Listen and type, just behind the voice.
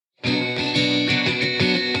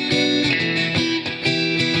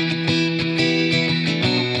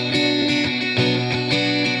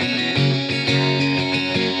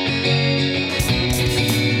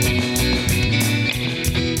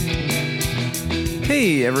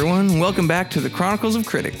Hey everyone, welcome back to the Chronicles of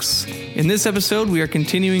Critics. In this episode, we are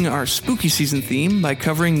continuing our spooky season theme by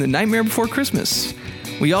covering The Nightmare Before Christmas.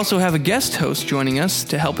 We also have a guest host joining us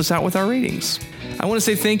to help us out with our ratings. I want to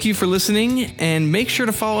say thank you for listening, and make sure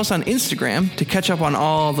to follow us on Instagram to catch up on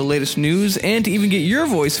all the latest news and to even get your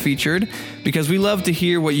voice featured, because we love to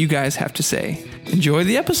hear what you guys have to say. Enjoy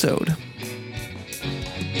the episode.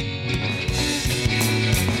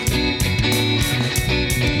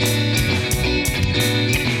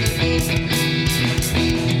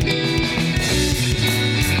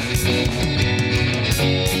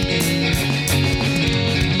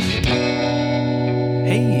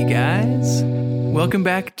 Hey guys, welcome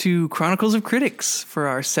back to Chronicles of Critics for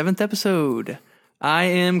our 7th episode. I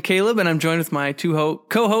am Caleb, and I'm joined with my two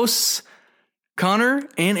co-hosts, Connor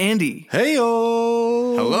and Andy. Heyo!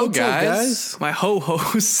 Hello, What's up, guys. My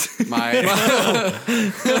ho-hosts. My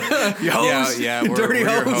Your hosts. yeah, we're Dirty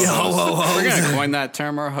your hosts. ho-hosts. We're gonna coin that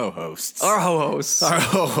term, our ho-hosts. Our ho-hosts. Our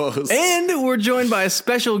host. And we're joined by a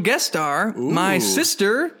special guest star, my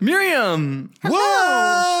sister, Miriam.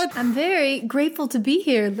 What? I'm very grateful to be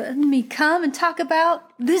here. Letting me come and talk about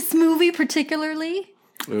this movie particularly.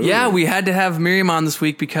 Ooh. Yeah, we had to have Miriam on this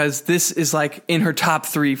week because this is like in her top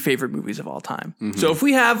 3 favorite movies of all time. Mm-hmm. So if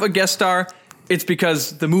we have a guest star, it's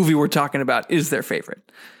because the movie we're talking about is their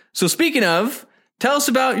favorite. So speaking of, tell us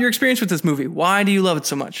about your experience with this movie. Why do you love it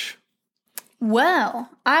so much? Well,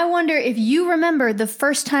 I wonder if you remember the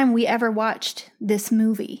first time we ever watched this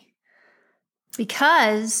movie.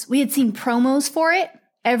 Because we had seen promos for it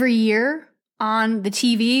every year on the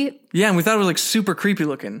TV. Yeah, and we thought it was like super creepy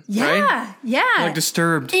looking, Yeah, right? yeah. Like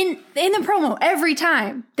disturbed. In the promo, every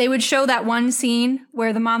time they would show that one scene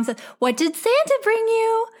where the mom said, "What did Santa bring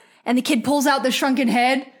you?" And the kid pulls out the shrunken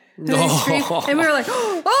head. And they scream, and we were like,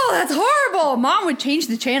 "Oh, that's horrible!" Mom would change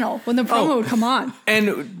the channel when the promo would come on.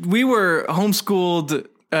 And we were homeschooled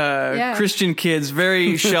Christian kids,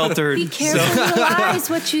 very sheltered. Be careful with your eyes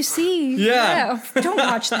what you see. Yeah. Don't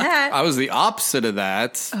watch that. I was the opposite of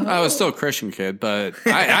that. I was still a Christian kid, but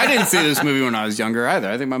I didn't see this movie when I was younger either.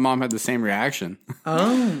 I think my mom had the same reaction.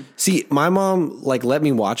 Oh. See, my mom let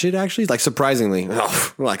me watch it actually, surprisingly.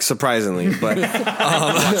 Surprisingly, but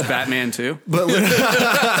Watch Batman too. but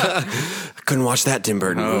I couldn't watch that Tim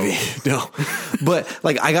Burton movie. No. But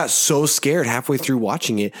I got so scared halfway through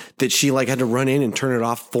watching it that she had to run in and turn it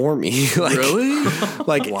off for me. Really?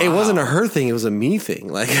 It wasn't a her thing, it was a me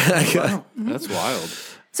thing. Wow. That's wild.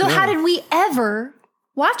 So how did we ever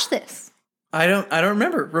watch this? I don't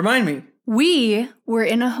remember. Remind me. We were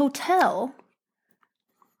in a hotel.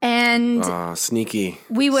 And sneaky.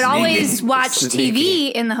 we would always watch Sneaky.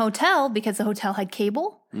 TV in the hotel because the hotel had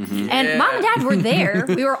cable. Mm-hmm. And Mom and Dad were there.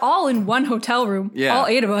 We were all in one hotel room, all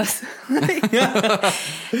 8 of us.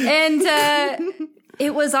 And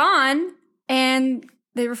it was on, and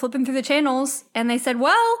they were flipping through the channels, and they said,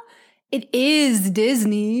 well, it is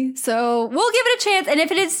Disney, so we'll give it a chance. And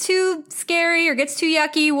if it is too scary or gets too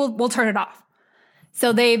yucky, we'll turn it off.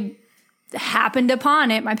 So they happened upon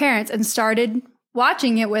it, my parents, and started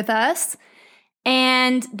watching it with us.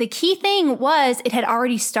 And the key thing was it had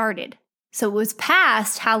already started. So it was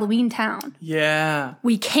past Halloween Town. Yeah.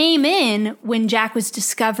 We came in when Jack was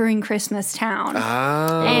discovering Christmas Town.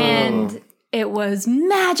 Oh. And it was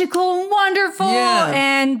magical and wonderful. Yeah.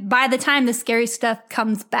 And by the time the scary stuff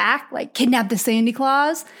comes back, like Kidnap the Sandy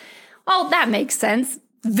Claus, well, that makes sense.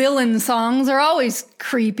 Villain songs are always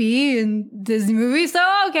creepy in Disney movies,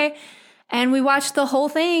 so okay. And we watched the whole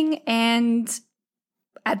thing, and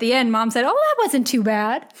at the end, Mom said, "Oh, that wasn't too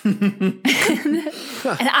bad." And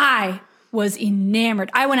I was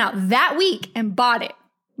enamored. I went out that week and bought it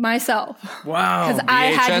myself. Wow. Because I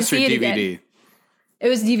had to VHS or see it DVD? again. It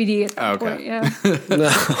was DVD at that Okay. point, yeah.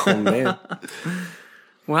 Oh, man.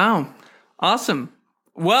 Wow. Awesome.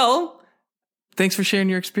 Well, thanks for sharing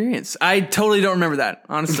your experience. I totally don't remember that,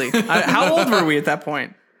 honestly. How old were we at that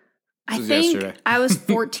point? I was think yesterday. I was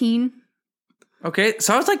 14. Okay,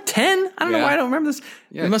 so I was like 10. I don't know Yeah. why I don't remember this.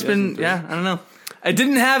 Yeah, It must have been, I don't know. It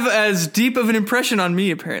didn't have as deep of an impression on me,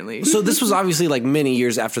 apparently. So this was obviously many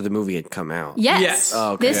years after the movie had come out. Yes. Yes.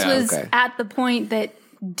 Oh, okay. This Yeah, was okay. at the point that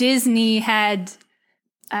Disney had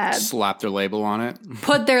Slap their label on it.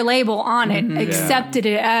 put their label on it, accepted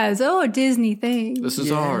it as, a Disney thing. This is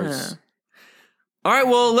ours. All right,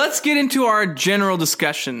 well, let's get into our general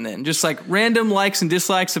discussion then. Just random likes and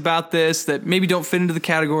dislikes about this that maybe don't fit into the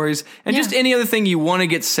categories, and just any other thing you want to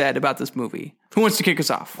get said about this movie. Who wants to kick us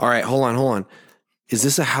off? All right, hold on. Is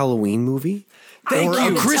this a Halloween movie? Thank or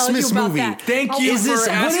you. a Christmas Tell you about movie? that. Thank you Is this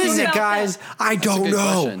for what asking is it, about guys? I don't good know.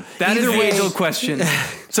 question. That is Either the way, age-old question.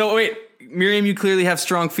 So wait, Miriam, you clearly have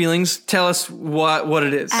strong feelings. Tell us what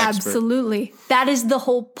it is. Absolutely. That is the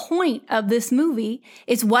whole point of this movie.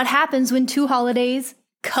 It's what happens when two holidays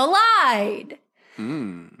collide. I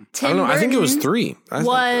don't know. I think it was 3. Did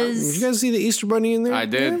you guys see the Easter Bunny in there? I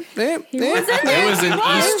did. Yeah. It was an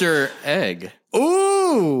Easter egg.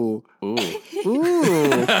 Ooh. Ooh.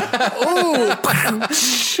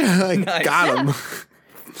 Got him.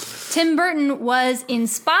 Tim Burton was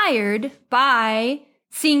inspired by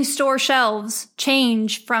seeing store shelves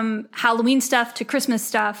change from Halloween stuff to Christmas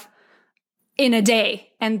stuff in a day,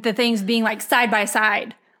 and the things being like side by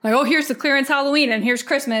side. Like, oh, here's the clearance Halloween and here's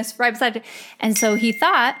Christmas right beside it. And so he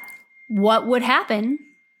thought, what would happen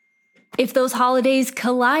if those holidays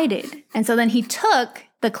collided? And so then he took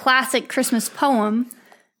the classic Christmas poem,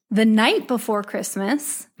 The Night Before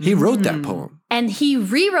Christmas. He wrote that poem. And he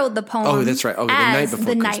rewrote the poem. Oh, that's right. Oh, The Night as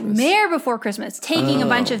Before The Christmas. Nightmare Before Christmas, taking a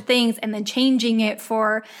bunch of things and then changing it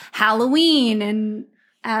for Halloween. And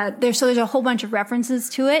there's a whole bunch of references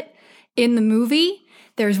to it in the movie.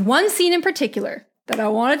 There's one scene in particular that I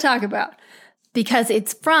want to talk about because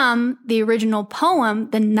it's from the original poem,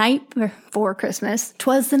 The Night Before Christmas.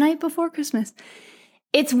 'Twas the night before Christmas.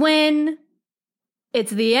 It's when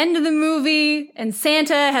it's the end of the movie and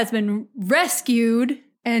Santa has been rescued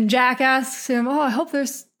and Jack asks him, oh, I hope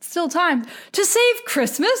there's still time to save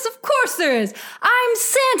Christmas. Of course there is. I'm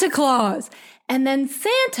Santa Claus. And then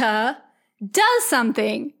Santa does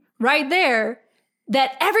something right there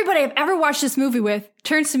that everybody I've ever watched this movie with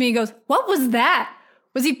turns to me and goes, what was that?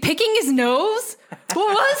 Was he picking his nose? What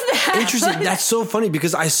was that? Interesting. That's so funny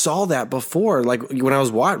because I saw that before. Like when I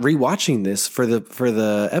was rewatching this for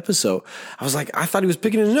the episode, I was like, I thought he was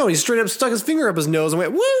picking his nose. He straight up stuck his finger up his nose and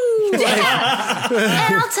went, woo! And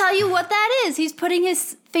I'll tell you what that is. He's putting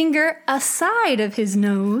his finger aside of his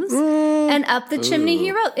nose and up the chimney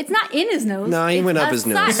he wrote. It's not in his nose. No, he It's went up his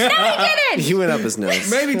aside. nose. No, he didn't. He went up his nose.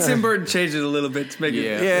 Maybe Tim Burton changed it a little bit to make it.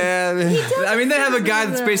 Yeah. I mean, they have a guy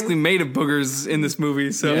that's basically made of boogers in this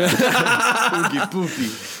movie, so.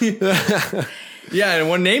 Yeah, and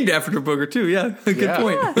one named after a booger, too. Yeah, good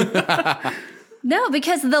point. No,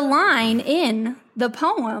 because the line in the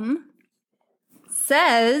poem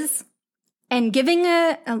says, and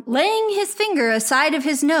laying his finger aside of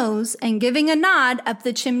his nose and giving a nod up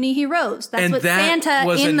the chimney he rose. That's And what that Santa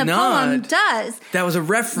was in a the poem nod. does. That was a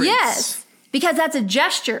reference. Yes, because that's a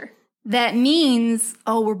gesture that means,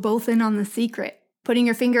 oh, we're both in on the secret. Putting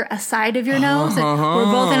your finger aside of your nose, and we're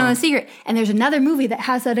both in on the secret. And there's another movie that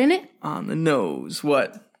has that in it. On the nose.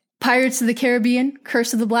 What? Pirates of the Caribbean,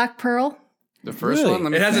 Curse of the Black Pearl. The first Really? one.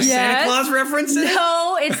 Let me It has a think. Santa Claus reference in it?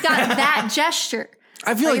 No, it's got that gesture.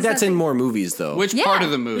 I feel like it's that's in nothing. more movies though. Which Yeah. part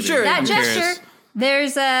of the movie? Sure. That I'm gesture, curious.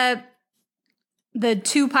 there's the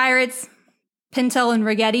two pirates, Pintel and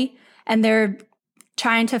Rigetti, and they're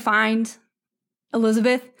trying to find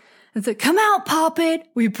Elizabeth. It's like, come out, Poppet.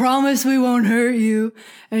 We promise we won't hurt you.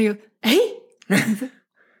 And he goes, hey?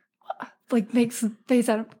 Like makes the face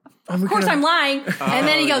out of, of course I'm lying. And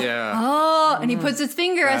then he goes, yeah. oh, and he puts his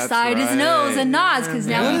finger That's aside his right. nose and nods because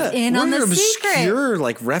now he's in on What the an secret. obscure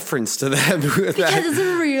like reference to that. Because it's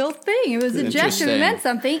a real thing. It was a gesture that Interesting. meant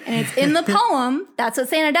something, and it's in the poem. That's what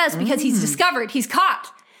Santa does because he's discovered. He's caught.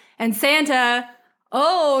 And Santa,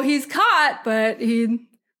 he's caught, but he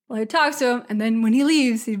talks to him, and then when he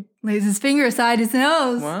leaves, he lays his finger aside his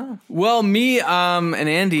nose. Wow. Well, me and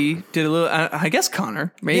Andy did a little, I guess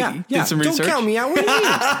Connor, maybe, did some research. Don't count me out. What do you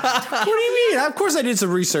mean? What do you mean? Of course I did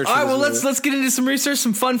some research. All right, for well, this let's get into some research,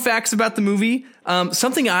 some fun facts about the movie.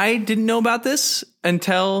 Something I didn't know about this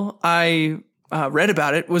until I read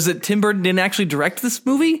about it was that Tim Burton didn't actually direct this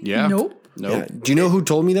movie. Yeah. Nope. Nope. Yeah. Do you know who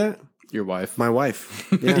told me that? Your wife. My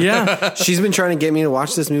wife. Yeah. Yeah. She's been trying to get me to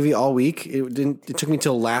watch this movie all week. It took me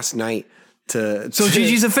till last night to. So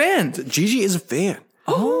Gigi's a fan. Gigi is a fan.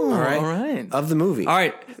 Oh, all right. All right. Of the movie. All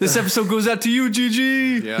right. This episode goes out to you,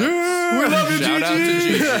 Gigi. Yeah. We love you, Shout out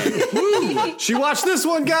Gigi. to Gigi. She watched this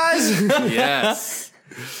one, guys. Yes.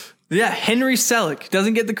 Yeah, Henry Selick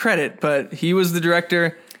doesn't get the credit, but he was the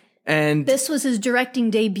director. And This was his directing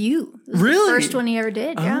debut. This was Really? the first one he ever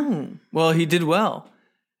did. Yeah. well, he did well.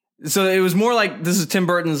 So it was more like this is Tim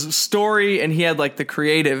Burton's story, and he had like the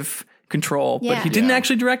creative control, but Yeah. he didn't Yeah.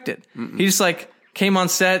 actually direct it. He just like came on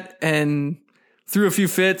set and threw a few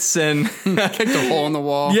fits and Kicked a hole in the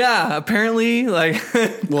wall. yeah, apparently like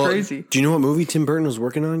Well, crazy. Do you know what movie Tim Burton was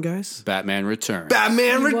working on, guys? Batman Returns.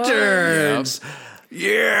 Batman Returns.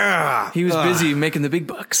 Yeah. He was busy making the big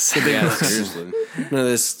bucks. Yeah, seriously. None of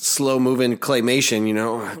this slow moving claymation, you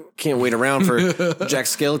know. Can't wait around for Jack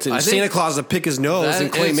Skellington. think Santa Claus to pick his nose in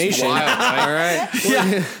That is claymation. wild. All right.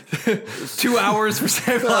 Yeah. 2 hours for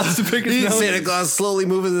Santa Claus to pick his nose. Santa Claus slowly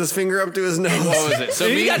moving his finger up to his nose. What was it? So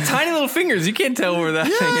He's me, got tiny little fingers. You can't tell where that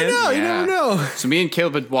thing I is. know. You Yeah. never know. So me and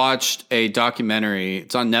Caleb had watched a documentary.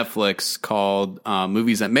 It's on Netflix called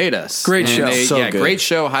Movies That Made Us. Great And show. So good. great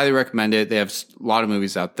show. Highly recommend it. They have a lot of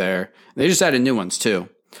movies out there. They just added new ones too,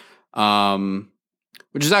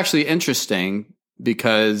 which is actually interesting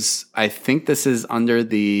because I think this is under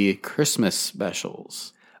the Christmas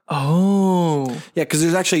specials. Oh. Yeah, because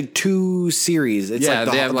there's actually 2 series. It's Yeah,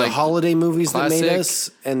 like they have, the like, holiday movies that made classic-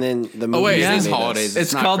 us, and then the movies Oh wait, that it is made us. holidays.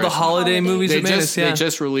 It's not called the Christmas. Holiday Movies They that made us. just Yeah. they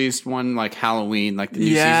just released one like Halloween, like the new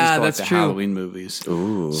Yeah, season's called that's the true. Halloween movies.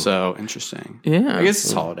 Ooh. So interesting. Yeah. I guess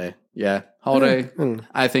it's holiday. Yeah, holiday.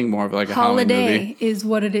 I think more of like a Halloween Holiday movie. is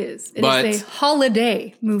what it is. It But- is a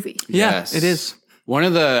holiday movie. Yeah, Yes. it is. One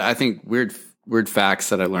of the I think weird facts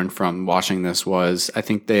that I learned from watching this was I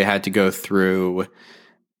think they had to go through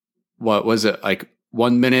what was it like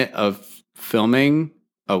 1 minute of filming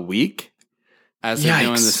a week as they're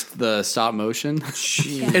doing Yikes. the stop motion.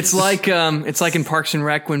 It's like in Parks and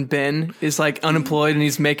Rec when Ben is like unemployed and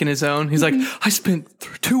he's making his own. He's like, I spent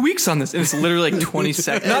 2 weeks on this, and it's literally like 20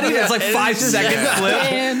 seconds. Not even. It's like 5-second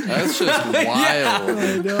clip. That's just wild.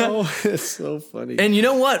 I know. It's so funny. And you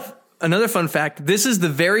know what? Another fun fact: this is the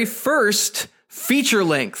very first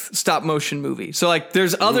feature-length stop motion movie. So like,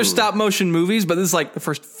 there's other stop motion movies, but this is like the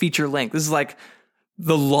first feature length. This is like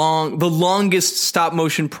the longest stop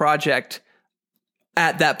motion project.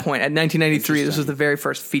 At that point, at 1993, this was the very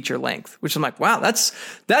first feature length, which I'm like, wow, that's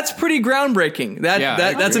pretty groundbreaking. Yeah,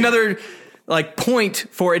 I That's agree. another like point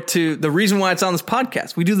for it to the reason why it's on this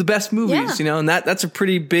podcast. We do the best movies, Yeah. you know, and that's a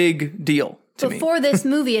pretty big deal to me. Before this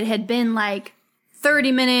movie, it had been like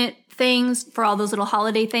 30-minute things for all those little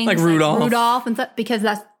holiday things. Like Rudolph. And stuff, because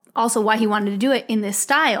that's also why he wanted to do it in this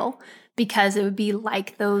style, because it would be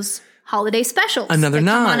like those holiday specials. Another that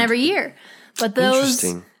come nod. on every year. But those,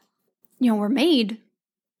 Interesting. were made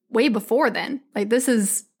way before then. Like this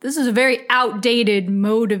is a very outdated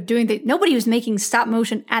mode of doing things. Nobody was making stop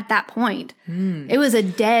motion at that point. It was a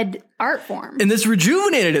dead art form. And this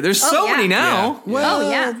rejuvenated it. There's so yeah. many now. Well, Oh,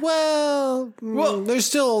 yeah. well, there's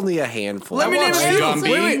still only a handful. Let me name a It's few. Gumby.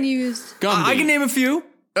 Wait, wait. used. Gumby. I can name a few.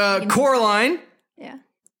 Coraline, Yeah.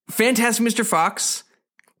 Fantastic Mr. Fox,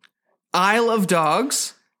 Isle of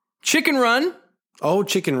Dogs, Chicken Run, Oh,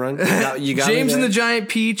 Chicken Run. You got James me and the there. Giant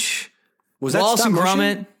Peach, Was that Wallace stop and motion?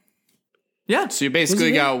 Gromit. Yeah. So you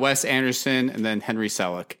basically got Wes Anderson and then Henry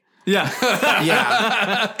Selick. Yeah.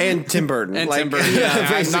 Yeah, and Tim Burton. And Like, Tim Burton. Yeah, I'm not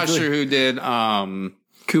basically. sure who did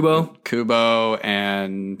Kubo. Kubo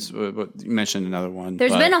and you mentioned another one.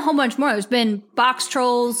 There's but- been a whole bunch more. There's been Box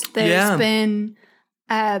Trolls. There's Yeah. been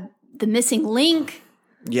The Missing Link.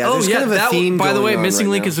 Yeah, Oh, there's yeah. kind of a theme. By the going way, on Missing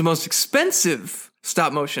right Link now. is the most expensive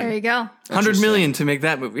stop motion. There you go. 100 million to make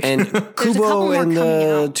that movie. And couple Kubo more and coming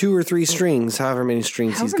the out. 2 or 3 strings, however many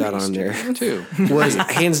strings he's However got many on there, too. was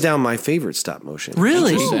hands down my favorite stop motion.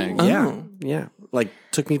 Really? Interesting. Yeah, Oh. yeah. Like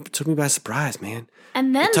took me by surprise, man.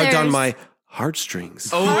 And then Tugged there's on my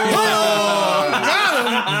heartstrings.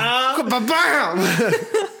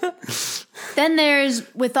 then there's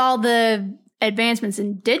with all the advancements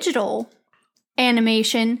in digital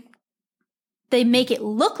animation, they make it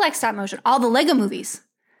look like stop motion. All the Lego movies.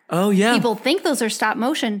 Oh, yeah. People think those are stop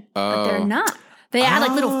motion, but they're not. They add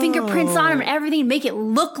like little fingerprints on them and everything, make it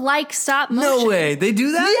look like stop motion. No way. They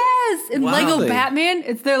do that? Yes, in Wow. Lego Really? Batman,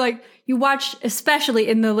 it's they're like you watch, especially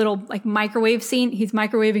in the little like microwave scene. He's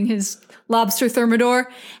microwaving his lobster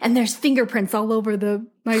thermidor, and there's fingerprints all over the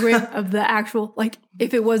microwave of the actual like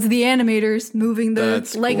if it was the animators moving the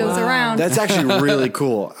That's Legos cool. around. That's actually really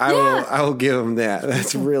cool. I will give him that.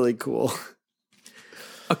 That's really cool.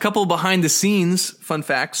 A couple behind the scenes fun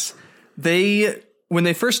facts. When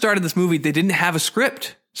they first started this movie, they didn't have a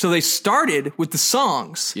script. So they started with the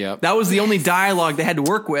songs. Yep. That was the only dialogue they had to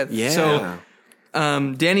work with. Yeah. So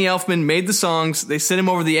Danny Elfman made the songs. They sent him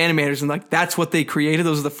over to the animators and like, that's what they created.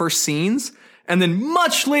 Those are the first scenes. And then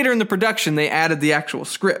much later in the production, they added the actual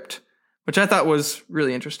script, which I thought was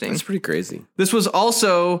really interesting. That's pretty crazy. This was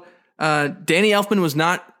also, Danny Elfman was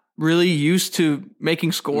not really used to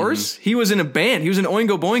making scores. He was in a band. He was in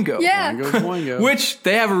Oingo Boingo. yeah. Boingo, boingo. Which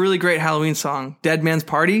they have a really great Halloween song, Dead Man's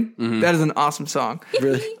Party. That is an awesome song.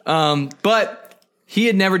 Really? But he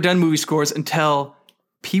had never done movie scores until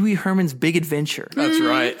Pee Wee Herman's Big Adventure. That's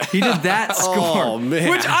right. He did that score. Oh, man.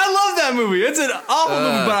 Which I love that movie. It's an awful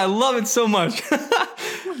movie, but I love it so much.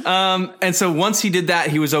 And so once he did that,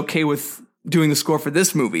 he was okay with doing the score for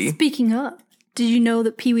this movie. Speaking of, did you know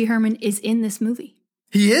that Pee Wee Herman is in this movie?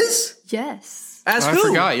 He is? Yes. As I who?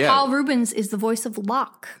 forgot. Yeah. Paul Rubens is the voice of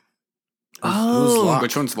Locke. Who's Locke?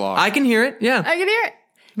 Which one's Locke? I can hear it. Yeah. I can hear it.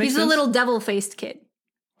 Makes He's sense. a little devil-faced kid.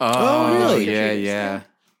 Oh, really? Yeah.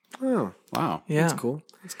 Oh, Wow. Yeah. that's cool.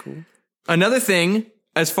 That's cool. Another thing,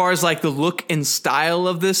 as far as like the look and style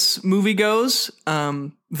of this movie goes, the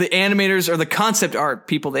animators or the concept art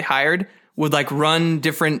people they hired would like run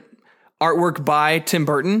different artwork by Tim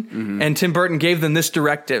Burton, and Tim Burton gave them this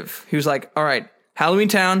directive. He was like, all right, Halloween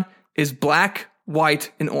Town is black,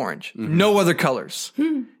 white, and orange. No other colors.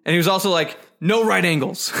 And he was also like, no right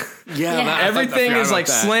angles. Yeah. Everything is like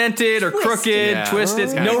about that. slanted or crooked, Yeah. twisted,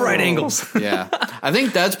 Okay. no right angles. Yeah. I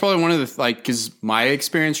think that's probably one of the, like, because my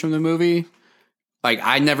experience from the movie, like,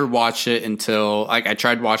 I never watched it until, like, I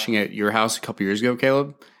tried watching it at your house a couple years ago,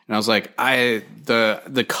 Caleb. And I was like,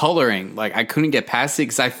 the coloring, like, I couldn't get past it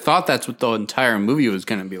because I thought that's what the entire movie was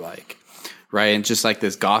going to be like. Right. And just like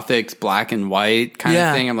this gothic black and white kind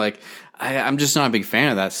Yeah. of thing. I'm like, I'm just not a big fan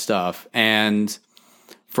of that stuff. And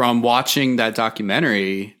from watching that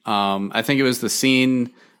documentary, I think it was the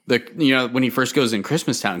scene, when he first goes in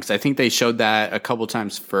Christmas Town, because I think they showed that a couple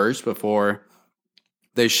times first before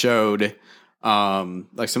they showed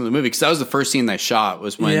like some of the movie. Because that was the first scene they shot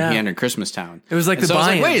was when Yeah. he entered Christmas Town. It was like And the so I was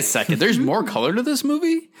buy-in. like, wait a second, there's more color to this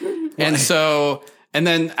movie? And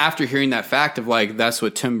then after hearing that fact of like that's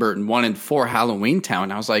what Tim Burton wanted for Halloween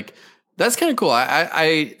Town, I was like, that's kind of cool.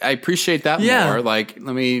 I appreciate that Yeah. more. Like,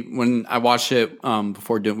 when I watched it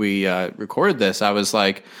before we recorded this, I was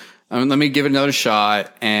like, let me give it another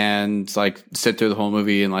shot and like sit through the whole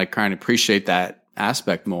movie and like kind of appreciate that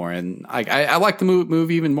aspect more. And I like the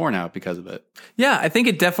movie even more now because of it. Yeah, I think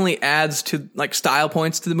it definitely adds to like style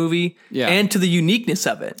points to the movie and to the uniqueness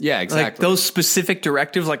of it. Yeah, exactly. Like those specific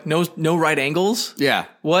directives, like no right angles. Yeah.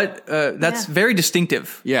 That's Yeah. very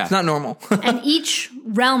distinctive. Yeah. It's not normal. And each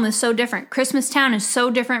realm is so different. Christmas Town is so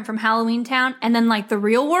different from Halloween Town. And then like the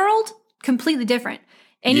real world, completely different.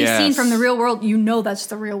 Any Yes. scene from the real world, you know that's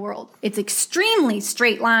the real world. It's extremely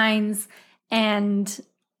straight lines and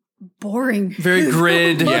boring. Very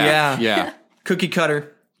grid. yeah. Yeah. Cookie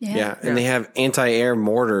cutter. Yeah, and they have anti-air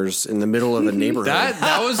mortars in the middle of a neighborhood.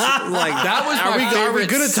 That was like that was my favorite. Are we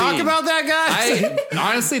going to talk scene. about that, guys?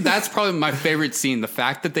 Honestly, that's probably my favorite scene. The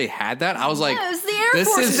fact that they had that, I was like, Yeah, it was the Air this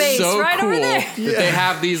Force is Base so right cool over there. that they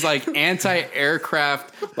have these like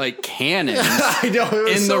anti-aircraft like cannons I know, it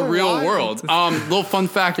was in so the real wild. world. Little fun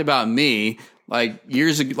fact about me, like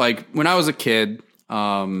years ago, like when I was a kid,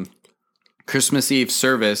 Christmas Eve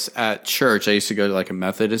service at church, I used to go to like a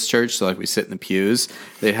Methodist church. So like we sit in the pews.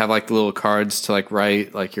 They'd have like the little cards to like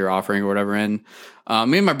write like your offering or whatever in.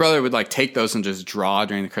 Me and my brother would like take those and just draw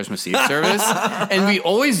during the Christmas Eve service. And we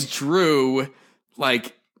always drew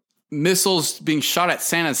like missiles being shot at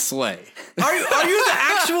Santa's sleigh. Are you the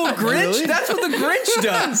actual Grinch? That's what the Grinch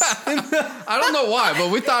does. I don't know why, but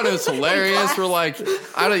we thought it was hilarious. We're like,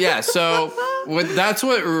 so that's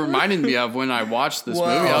what it reminded me of when I watched this movie.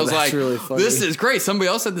 I was that's like, really funny. this is great. Somebody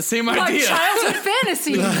else had the same My idea. childhood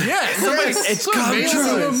fantasy. Yeah, it's come made true.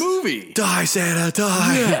 into a movie. Die, Santa,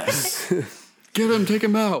 die. Yes. Get him, take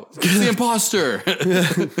him out. It's the imposter.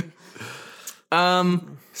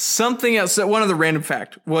 Something else. One other random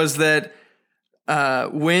fact was that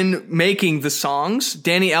when making the songs,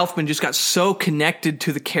 Danny Elfman just got so connected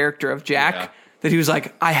to the character of Jack that he was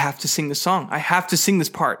like, I have to sing the song. I have to sing this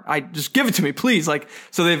part. I just give it to me, please. Like,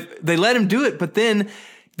 so they let him do it, but then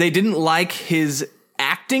they didn't like his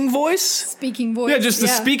acting voice. Speaking voice. Yeah, just the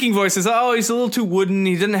speaking voice is, he's a little too wooden.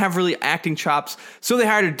 He doesn't have really acting chops. So they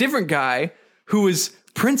hired a different guy who was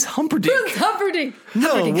Prince Humperdinck. Humperdinck.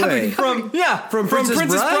 No way. From Princess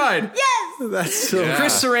Princess Bride. Yes. That's so Yeah.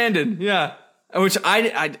 Chris Sarandon, yeah. Which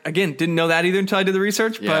I again didn't know that either until I did the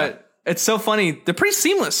research, but it's so funny. They're pretty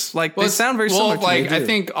seamless. Like they sound very similar to like me. I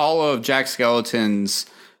think all of Jack Skellington's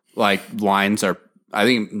like lines are, I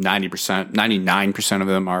think 90%, 99% of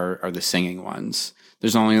them are the singing ones.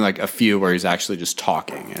 There's only like a few where he's actually just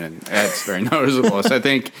talking, and that's very noticeable. So I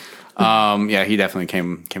think, he definitely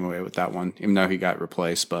came away with that one, even though he got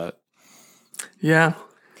replaced. But Yeah.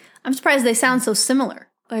 I'm surprised they sound so similar.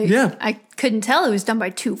 Like, Yeah. I couldn't tell it was done by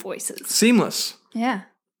two voices. Seamless. Yeah.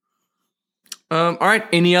 All right.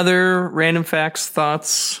 Any other random facts,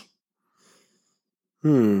 thoughts?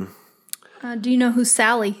 Do you know who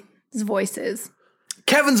Sally's voice is?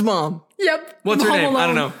 Kevin's mom. Yep. What's her Home name? I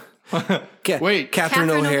don't Alone. know. Wait, Catherine Catherine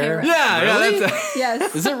O'Hara. O'Hara. Yeah, Really? yeah.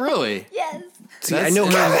 Yes. is it really? Yes. See, I know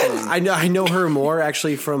her. I know her more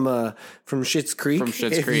actually from Schitt's Creek. From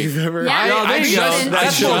Schitt's If Creek. you've ever- Yeah. No, there you go.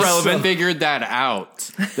 That's more relevant. Figured that out.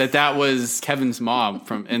 That was Kevin's mom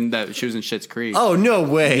and that she was in Schitt's Creek. Oh no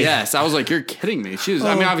way! Yes, I was like, you're kidding me. She was.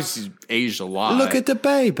 I mean, obviously, she's aged a lot. Look at the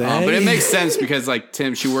baby. But it makes sense because like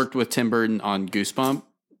she worked with Tim Burton on Goosebump,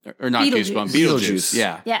 or not Beetlejuice. Goosebump, Beetlejuice. Beetlejuice.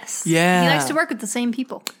 Yeah. Yes. Yeah. He likes to work with the same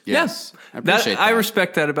people. Yes. I appreciate that. I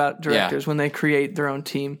respect that about directors when they create their own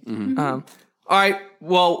team. All right.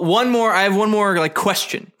 Well, I have one more like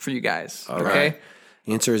question for you guys. Okay. right.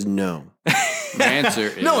 Answer is no. My answer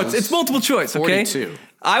is No, it's multiple choice. Okay. 42.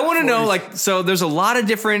 I want to know, like, so there's a lot of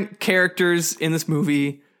different characters in this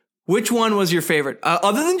movie. Which one was your favorite?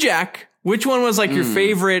 Other than Jack, which one was like your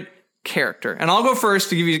favorite character? And I'll go first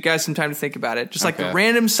to give you guys some time to think about it. Just like the Okay.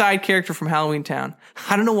 random side character from Halloween Town.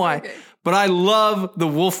 I don't know why, but I love the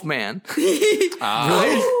Wolfman. Really?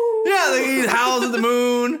 Yeah, like he howls at the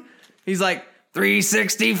moon. He's like,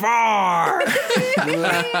 364.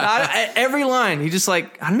 Every line, he just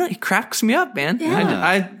like, I don't know, he cracks me up, man.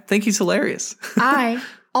 I think he's hilarious. I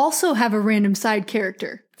also have a random side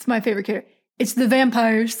character. It's my favorite character. It's the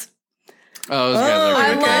vampires. Oh, those guys are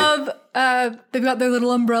I good. love, they've got their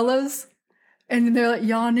little umbrellas and they're like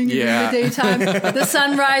yawning in Yeah. the daytime. The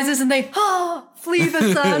sun rises and they flee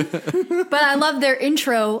the sun. But I love their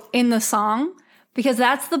intro in the song because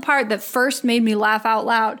that's the part that first made me laugh out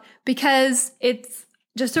loud because it's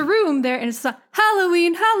just a room there and it's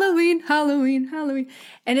Halloween, Halloween, Halloween, Halloween.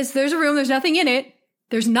 And there's a room, there's nothing in it.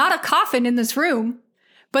 There's not a coffin in this room.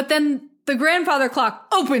 But then the grandfather clock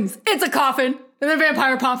opens. It's a coffin. And the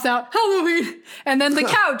vampire pops out. Halloween. And then the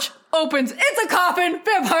couch opens. It's a coffin.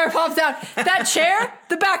 Vampire pops out. That chair,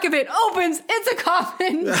 the back of it opens. It's a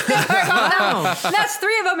coffin. Vampire pops out. And that's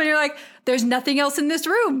 3 of them. And you're like, there's nothing else in this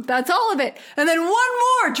room. That's all of it. And then one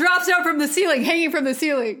more drops out from the ceiling, hanging from the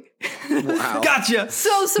ceiling. Gotcha.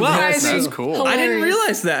 So surprising. that's cool. I didn't Hilarious.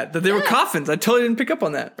 realize that they were coffins. I totally didn't pick up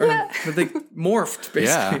on that. Or that they morphed,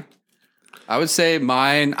 basically. Yeah. I would say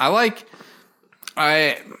mine.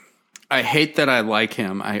 I hate that I like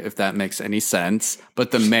him, if that makes any sense.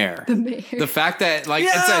 But the mayor. The fact that like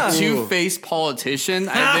Yeah. it's a two-faced politician,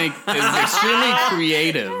 I think is extremely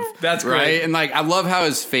creative. That's right. great. And like I love how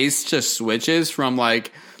his face just switches from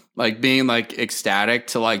like being like ecstatic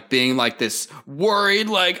to like being like this worried,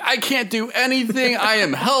 like I can't do anything. I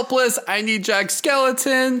am helpless. I need Jack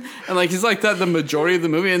Skeleton. And like he's like that the majority of the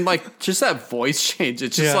movie, and like just that voice change.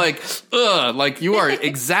 It's just like you are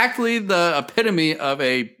exactly the epitome of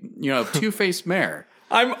a two-faced mayor.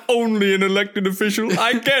 I'm only an elected official.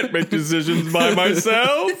 I can't make decisions by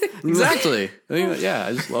myself. Exactly.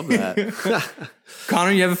 I just love that.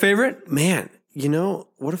 Connor, you have a favorite? Man,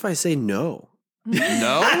 what if I say no? No?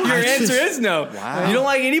 Your answer is no. Wow. You don't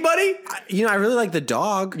like anybody? I really like the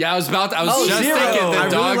dog. Yeah, I was just Zero. thinking the I really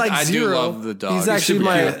dog. like I do Zero. love the dog. He's actually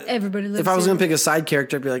my. Everybody lives If I was here. going to pick a side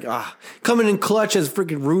character, I'd be like, coming in clutch as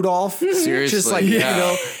freaking Rudolph. Seriously, Just like,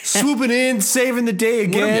 yeah. swooping in, saving the day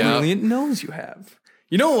What a again. Yeah. brilliant nose you have.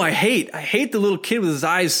 You know what I hate? I hate the little kid with his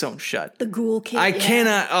eyes sewn shut. the ghoul kid. I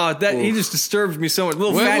cannot. He just disturbs me so much.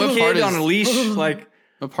 Little What fat part kid is- on a leash. Like,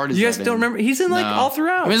 What part is you guys that don't in? remember? He's in like No. all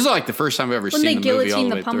throughout. I mean, this is like the first time I've ever When seen they the movie all guillotine the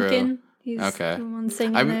the way pumpkin, through. he's Okay. the one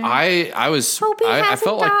singing there. I hasn't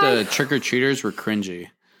felt like the died. trick or treaters were cringy.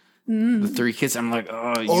 The 3 kids, I'm like, you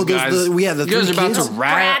those- guys, the you guys 3 are about kids? to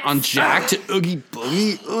rat Brats. on Jack to Oogie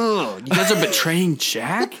Boogie. Ugh, you guys are betraying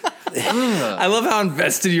Jack. I love how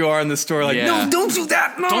invested you are in the story. Like, Yeah. no, don't do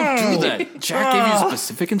that. No. Don't do that. Jack gave you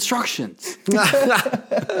specific instructions.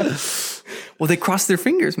 Well, they crossed their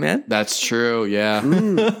fingers, man. That's true. Yeah,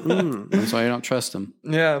 that's why you don't trust him.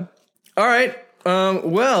 Yeah. All right.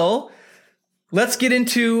 Well, let's get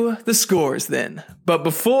into the scores then. But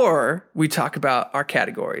before we talk about our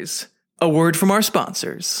categories, a word from our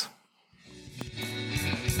sponsors.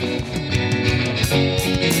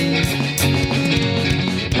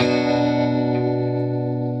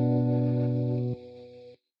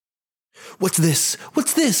 What's this?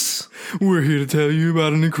 What's this? We're here to tell you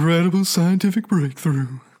about an incredible scientific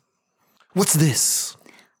breakthrough. What's this?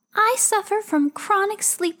 I suffer from chronic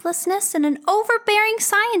sleeplessness and an overbearing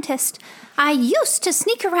scientist. I used to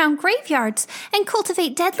sneak around graveyards and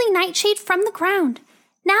cultivate deadly nightshade from the ground.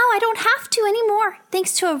 Now I don't have to anymore,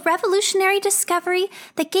 thanks to a revolutionary discovery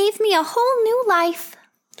that gave me a whole new life.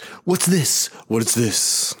 What's this? What is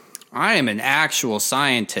this? I am an actual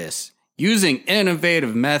scientist. Using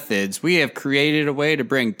innovative methods, we have created a way to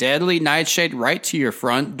bring deadly nightshade right to your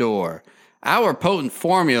front door. Our potent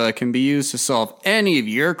formula can be used to solve any of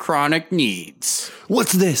your chronic needs.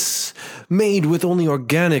 What's this? Made with only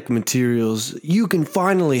organic materials, you can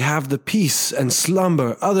finally have the peace and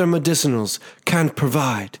slumber other medicinals can't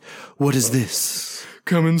provide. What is this?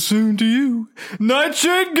 Coming soon to you,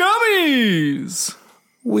 Nightshade Gummies!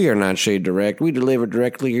 We are not Shade Direct. We deliver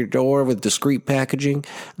directly to your door with discreet packaging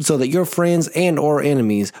so that your friends and or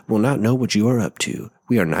enemies will not know what you are up to.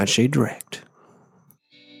 We are not Shade Direct.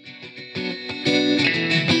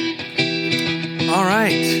 All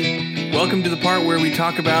right. Welcome to the part where we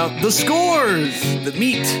talk about the scores, the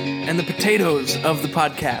meat, and the potatoes of the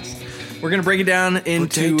podcast. We're going to break it down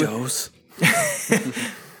into... Potatoes.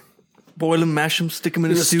 Boil them, mash them, stick them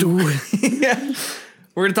in a stew. Yeah.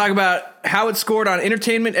 We're going to talk about how it scored on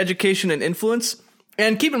entertainment, education, and influence.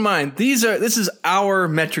 And keep in mind, this is our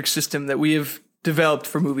metric system that we have developed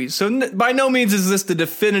for movies. So by no means is this the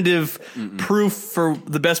definitive proof for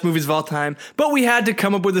the best movies of all time, but we had to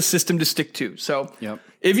come up with a system to stick to. So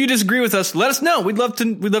if you disagree with us, let us know. We'd love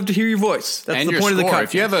to hear your voice. That's And the your point score. of the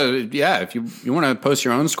If you have if you want to post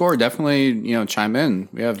your own score, definitely, chime in.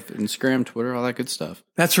 We have Instagram, Twitter, all that good stuff.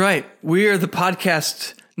 That's right. We are the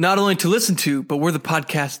podcast not only to listen to, but we're the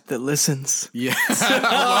podcast that listens. Yeah.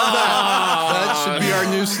 That should be our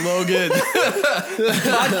new slogan.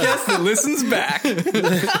 Podcast that listens back.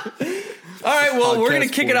 All right, well, we're going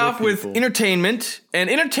to kick it off with entertainment. And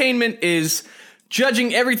entertainment is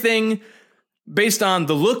judging everything based on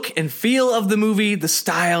the look and feel of the movie, the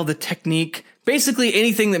style, the technique, basically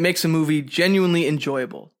anything that makes a movie genuinely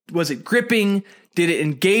enjoyable. Was it gripping? Did it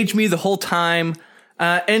engage me the whole time?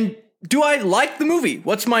 And do I like the movie?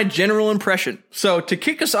 What's my general impression? So to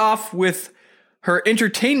kick us off with her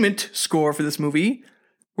entertainment score for this movie,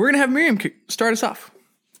 we're going to have Miriam start us off.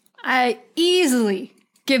 I easily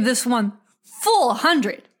give this one full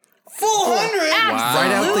 100. Full 100?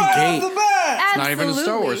 Right out the gate. It's not even a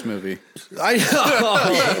Star Wars movie.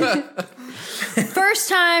 First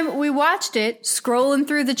time we watched it, scrolling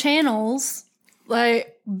through the channels,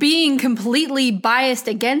 like being completely biased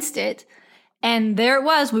against it. And there it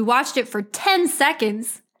was. We watched it for 10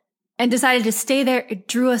 seconds and decided to stay there. It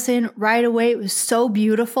drew us in right away. It was so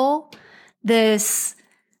beautiful. This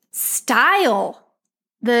style,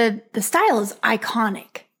 the style is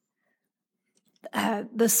iconic.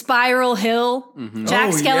 The spiral hill,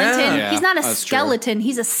 Jack Skellington. yeah. He's not a That's skeleton.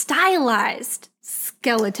 He's a stylized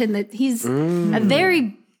skeleton. That he's a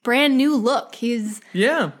very brand new look.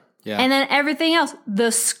 Yeah. And then everything else,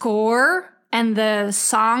 the score and the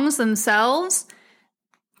songs themselves,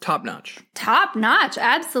 Top notch. top notch,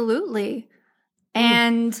 absolutely.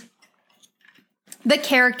 And the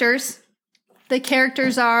characters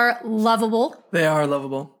are lovable. They are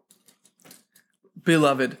lovable.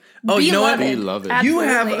 Beloved. Oh, you know what? Beloved. Beloved. You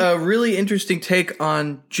have Absolutely. a really interesting take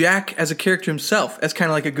on Jack as a character himself, as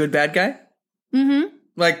kind of like a good bad guy. Mm-hmm.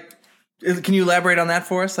 Like, can you elaborate on that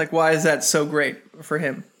for us? Like, why is that so great for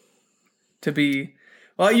him to be?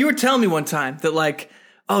 Well, you were telling me one time that like,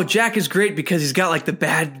 oh, Jack is great because he's got like the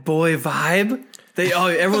bad boy vibe.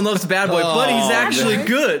 Everyone loves the bad boy, but he's actually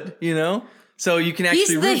good, So you can actually He's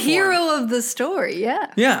root the for him. hero of the story,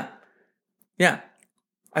 yeah. Yeah.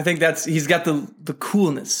 I think he's got the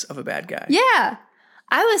coolness of a bad guy. Yeah.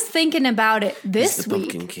 I was thinking about it this The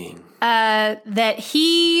week. Pumpkin King. That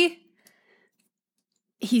he's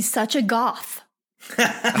such a goth.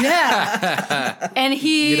 Yeah. And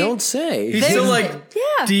You don't say. He's so like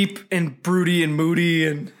Yeah. deep and broody and moody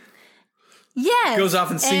and yes. goes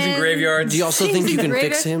off and sings in graveyards. Do you also Sings think you in the can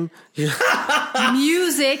fix him?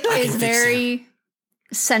 Music is fix very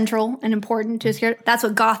central and important to his character. That's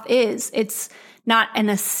what goth is. It's not an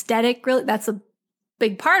aesthetic, really. That's a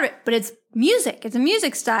big part of it, but it's music. It's a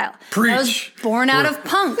music style. Preach. That was born out of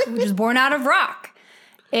punk, which is born out of rock.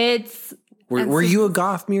 Were you a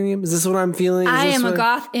goth, Miriam? Is this what I'm feeling? I am a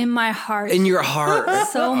goth in my heart. In your heart.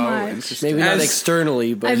 so much. Maybe not As-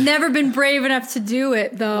 externally, but I've never been brave enough to do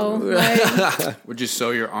it, though. Like, Would you sew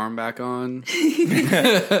your arm back on?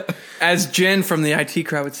 As Jen from the IT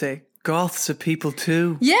crowd would say, goths are people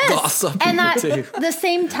too. yes. Goth And people, that the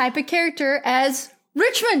same type of character as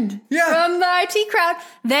Richmond Yeah. from the IT crowd,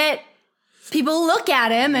 that people look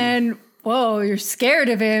at him and, whoa, you're scared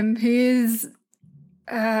of him. He's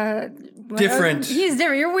Different. He's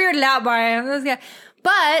different. You're weirded out by him. This guy.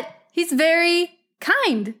 But he's very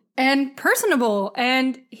kind and personable,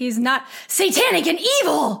 and he's not satanic and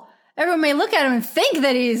evil. Everyone may look at him and think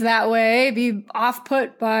that he's that way, be off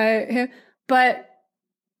put by him, but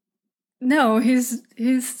no, he's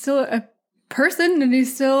still a person, and he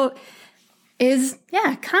still is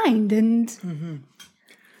kind and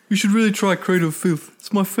You should really try Cradle of Filth.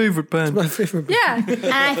 It's my favorite band. My favorite band. Yeah, and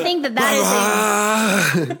I think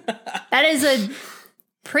that is a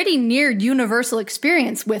pretty near universal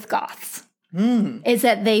experience with goths. Is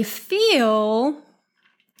that they feel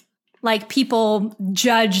like people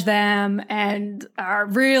judge them and are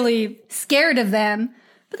really scared of them,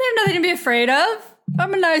 but they have nothing to be afraid of.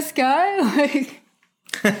 I'm a nice guy.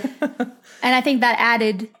 And I think that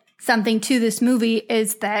added something to this movie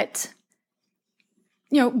is that,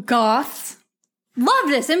 goths love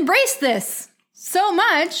this, embrace this so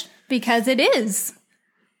much because it is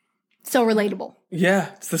so relatable. Yeah,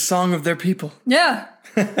 it's the song of their people. Yeah.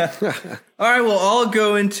 All right, well, I'll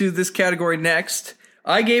go into this category next.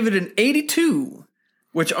 I gave it an 82,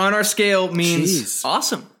 which on our scale means Jeez.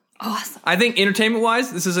 awesome. Awesome. I think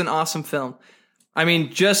entertainment-wise, this is an awesome film. I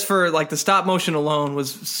mean, just for like the stop motion alone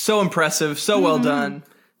was so impressive, so well done.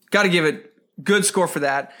 Got to give it good score for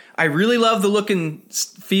that. I really love the look and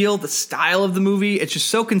feel, the style of the movie. It's just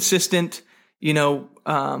so consistent,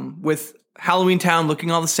 with Halloween Town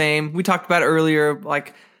looking all the same. We talked about earlier,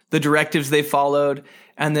 like the directives they followed.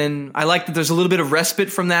 And then I like that there's a little bit of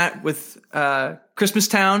respite from that with Christmas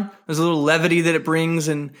Town. There's a little levity that it brings,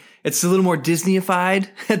 and it's a little more Disney-ified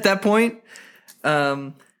at that point.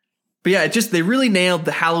 But yeah, they really nailed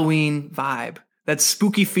the Halloween vibe, that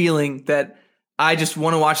spooky feeling that I just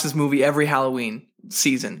want to watch this movie every Halloween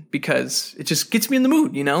season because it just gets me in the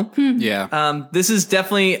mood, Yeah. This is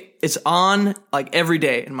definitely, it's on like every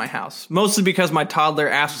day in my house, mostly because my toddler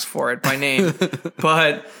asks for it by name,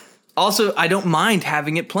 but also I don't mind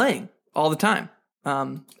having it playing all the time.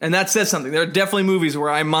 And that says something. There are definitely movies where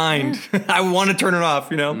I mind. I want to turn it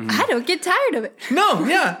off, I don't get tired of it. No,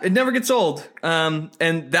 yeah, it never gets old. And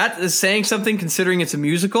that is saying something considering it's a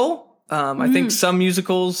musical. I think some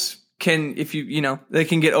musicals can, if they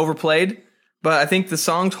can get overplayed. But I think the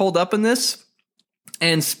songs hold up in this.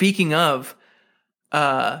 And speaking of,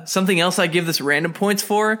 something else I give this random points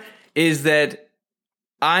for is that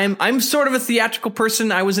I'm sort of a theatrical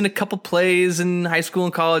person. I was in a couple plays in high school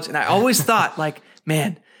and college, and I always thought, like,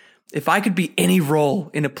 man, if I could be any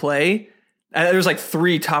role in a play, there was like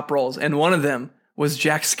 3 top roles, and one of them was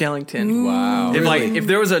Jack Skellington. Wow. If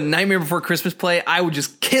there was a Nightmare Before Christmas play, I would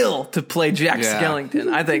just kill to play Jack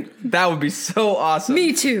Skellington. I think that would be so awesome.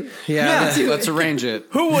 Me too. Yeah. Let's arrange it.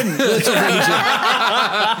 Who wouldn't? Let's arrange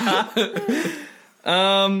it.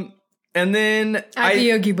 And then I'd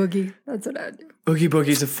be Oogie Boogie. That's what I'd do. Oogie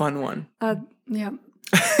Boogie's a fun one. Yeah.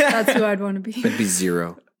 That's who I'd want to be. It'd be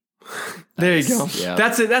Zero. There you go. Yeah.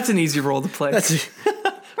 That's it. That's an easy role to play.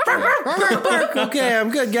 Okay, I'm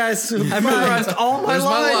good, guys. I memorized all my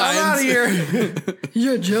lines. I'm out of here.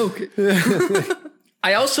 You're joking.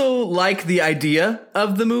 I also like the idea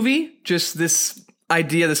of the movie. Just this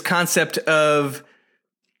idea, this concept of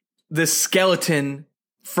this skeleton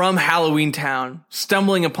from Halloween Town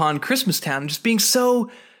stumbling upon Christmas Town and just being so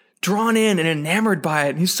drawn in and enamored by it.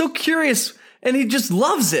 And he's so curious and he just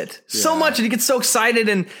loves it so much. And he gets so excited.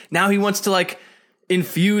 And now he wants to like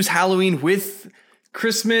infuse Halloween with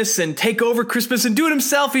Christmas and take over Christmas and do it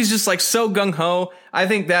himself. He's just like so gung ho. I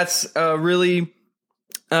think that's a really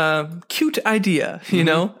cute idea,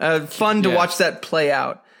 fun to watch that play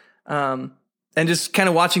out. And just kind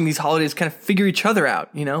of watching these holidays kind of figure each other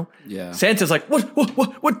out, Yeah. Santa's like, what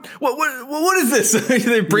is this?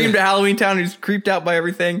 They bring him to Halloween Town and he's creeped out by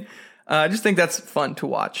everything. I just think that's fun to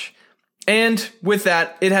watch. And with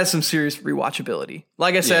that, it has some serious rewatchability.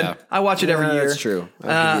 Like I said, I watch it every year. That's true.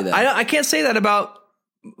 I'll give you that. I can't say that about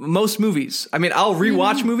most movies. I mean, I'll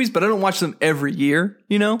rewatch movies, but I don't watch them every year,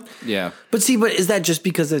 Yeah. But is that just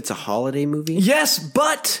because it's a holiday movie? Yes,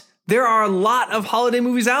 but there are a lot of holiday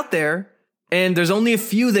movies out there. And there's only a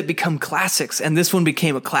few that become classics, and this one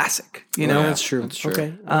became a classic. That's true. That's true.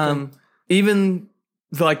 Okay. Even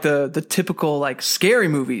the typical like scary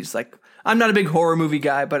movies. Like I'm not a big horror movie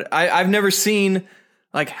guy, but I've never seen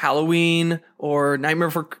like Halloween or Nightmare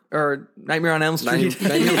on Elm Street.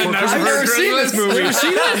 I've never seen this movie.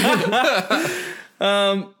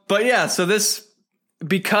 But yeah, so this,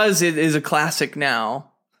 because it is a classic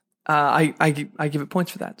now, I give it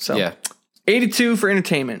points for that. So Yeah. 82 for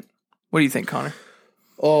entertainment. What do you think, Connor?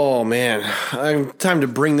 Oh man, time to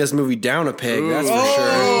bring this movie down a peg. That's for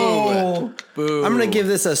sure. Boo. I'm gonna give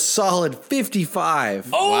this a solid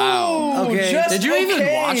 55. Wow. Okay. Did you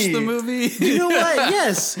even watch the movie? You know what?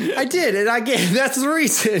 Yes, I did, and that's the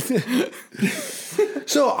reason.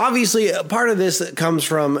 So obviously, part of this comes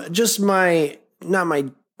from just not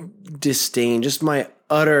my disdain, just my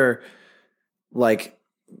utter like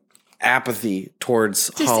apathy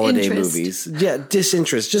towards holiday movies. Yeah,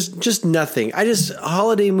 disinterest. Just nothing.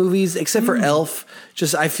 Holiday movies except for Elf.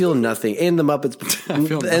 I feel nothing. And the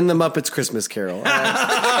Muppets Christmas Carol.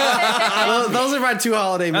 Those are my two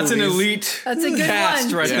holiday movies. That's an elite. That's a good cast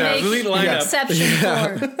one. right to there. make Elite lineup. Exception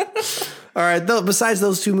for. All right. Besides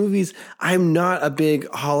those two movies, I'm not a big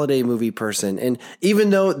holiday movie person. And even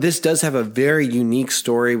though this does have a very unique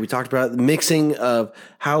story, we talked about the mixing of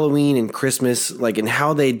Halloween and Christmas, and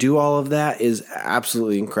how they do all of that is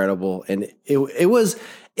absolutely incredible. And it was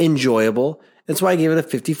enjoyable. That's why I gave it a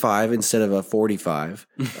 55 instead of a 45.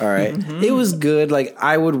 All right. It was good.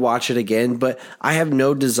 I would watch it again, but I have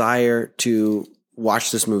no desire to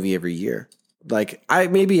watch this movie every year.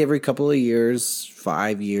 Maybe every couple of years,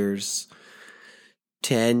 5 years.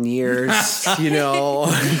 10 years,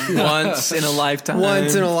 Once in a lifetime.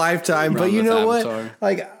 But you know Avatar.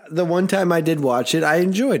 what? The one time I did watch it, I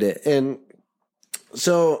enjoyed it. And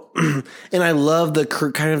so, and I love the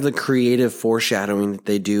kind of the creative foreshadowing that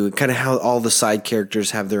they do, kind of how all the side characters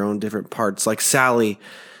have their own different parts. Like Sally,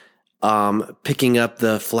 picking up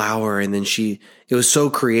the flower, and then it was so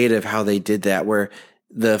creative how they did that, where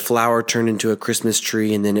the flower turned into a Christmas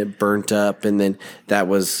tree and then it burnt up. And then that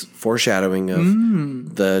was foreshadowing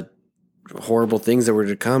of the horrible things that were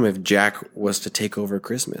to come if Jack was to take over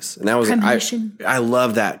Christmas. And that was, I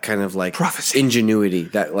love that kind of prophecy ingenuity,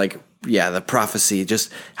 that the prophecy,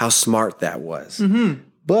 just how smart that was.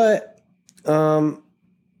 But,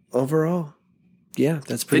 overall, yeah,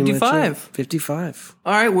 that's pretty 55. much it. 55.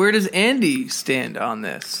 All right, where does Andy stand on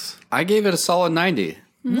this? I gave it a solid 90.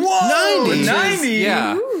 Whoa, 90.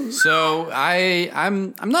 Yeah. So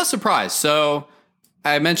I'm not surprised. So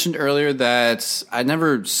I mentioned earlier that I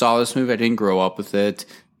never saw this movie. I didn't grow up with it.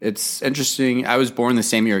 It's interesting. I was born the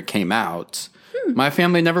same year it came out. My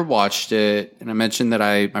family never watched it, and I mentioned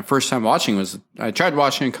that my first time watching I tried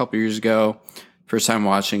watching it a couple years ago. First time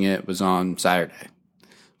watching it was on Saturday.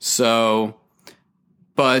 So,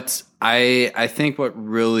 but I think what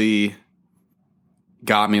really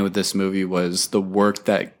got me with this movie was the work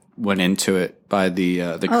that went into it by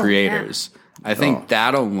the creators. Yeah. I think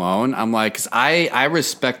that alone, I'm like, 'cause I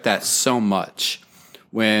respect that so much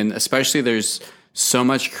when, especially there's so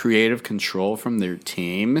much creative control from their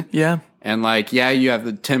team. Yeah. And you have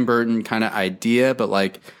the Tim Burton kind of idea,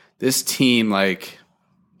 but this team, I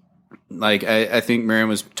think Miriam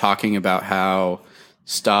was talking about how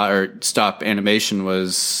stop animation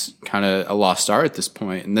was kind of a lost art at this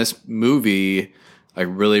point. And this movie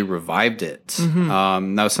really revived it.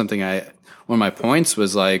 That was something one of my points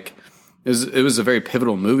was it was a very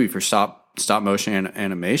pivotal movie for stop motion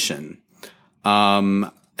animation.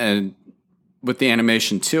 And with the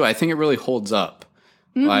animation too, I think it really holds up.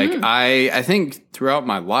 I think throughout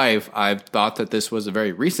my life, I've thought that this was a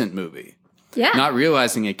very recent movie. Yeah. Not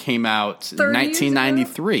realizing it came out in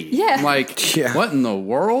 1993. Yeah. I'm what in the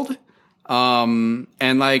world? And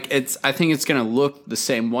I think it's going to look the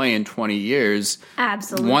same way in 20 years.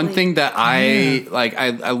 Absolutely. One thing that I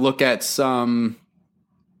look at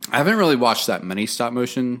I haven't really watched that many stop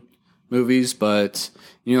motion movies, but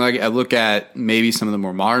I look at maybe some of the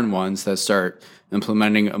more modern ones that start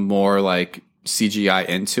implementing a more CGI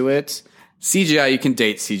into it. CGI, you can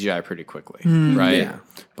date CGI pretty quickly, right? Yeah.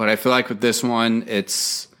 But I feel with this one,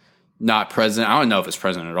 it's not present. I don't know if it's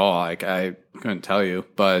present at all. I couldn't tell you,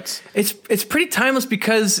 but it's pretty timeless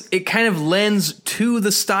because it kind of lends to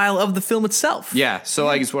the style of the film itself. Yeah. So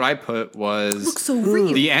it's what I put was looks so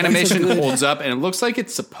real. The animation holds up, and it looks like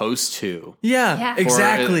it's supposed to. Yeah.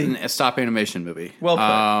 Exactly. For a stop animation movie. Well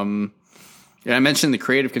put. I mentioned the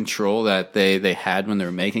creative control that they had when they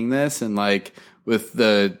were making this, and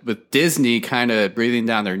with Disney kind of breathing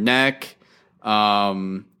down their neck.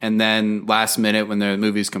 And then last minute when the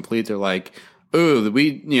movie's complete, they're like, "Ooh,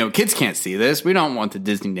 kids can't see this. We don't want the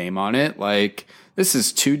Disney name on it. This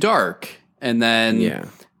is too dark." And then,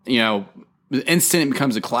 the instant it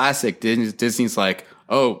becomes a classic, Disney's like,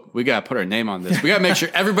 "Oh, we gotta put our name on this. We gotta make sure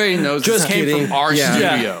everybody knows this came from our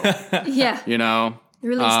studio." Yeah. They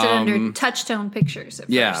released it under Touchstone Pictures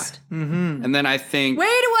at first. And then I think... Wait,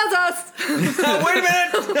 it was us! Wait a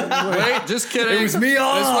minute! Wait, just kidding. It was me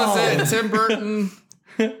all. This was it, Tim Burton.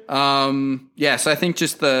 So I think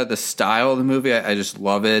just the style of the movie, I just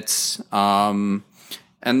love it. And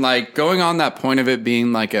going on that point of it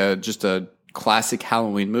being just a classic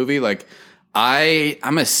Halloween movie, I'm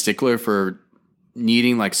a stickler for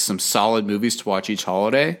needing some solid movies to watch each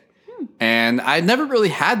holiday. And I never really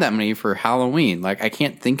had that many for Halloween. I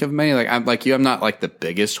can't think of many. I'm like you. I'm not the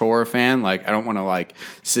biggest horror fan. I don't want to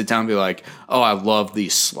sit down and be like, oh, I love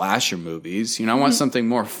these slasher movies. I want something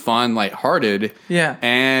more fun, lighthearted. Yeah.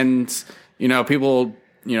 And people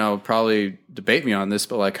probably debate me on this,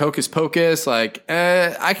 but like Hocus Pocus, like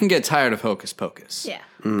I can get tired of Hocus Pocus. Yeah.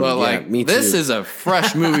 But like me this too. is a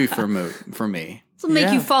fresh movie for me. This will make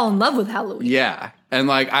Yeah. you fall in love with Halloween. Yeah. And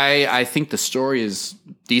like I think the story is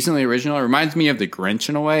decently original. It reminds me of The Grinch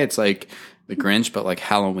in a way. It's like The Grinch, but like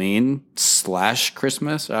Halloween /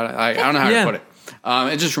 Christmas. I don't know how Yeah. to put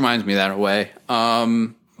it. It just reminds me that way.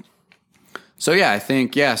 So yeah, I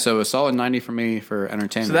think so a solid 90 for me for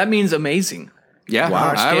entertainment. So that means amazing. yeah,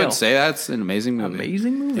 Wow. I Scale. would say that's an amazing movie.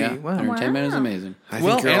 Amazing movie. Yeah, Wow. entertainment is amazing. I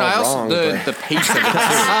think you're And all I also wrong. the pace of it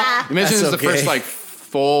too. You mentioned it's the okay. first like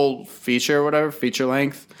full feature or whatever, feature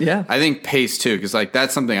length. Yeah. I think pace too, because like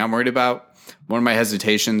that's something I'm worried about. One of my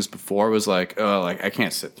hesitations before was like, oh, like I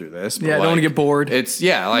can't sit through this. But Yeah, I don't like, wanna get bored. It's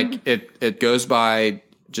like it goes by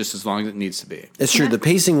just as long as it needs to be. It's true. The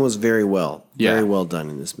pacing was very well done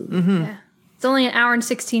in this movie. Yeah. It's only an hour and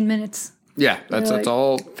 16 minutes. Yeah, that's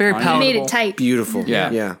all. Very on- palatable. Made it tight. Beautiful.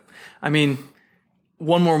 Yeah. Yeah. I mean,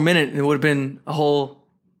 one more minute and it would have been a whole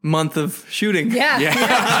month of shooting. Yeah.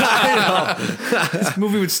 This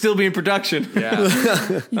movie would still be in production. Yeah.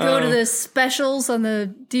 You go to the specials on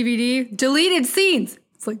the DVD, deleted scenes.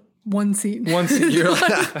 It's like one scene. Once you're like,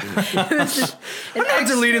 I'm not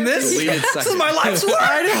deleting this. Deleted This is second. my life's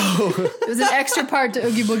work. It was an extra part to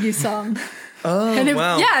Oogie Boogie's song. Oh, And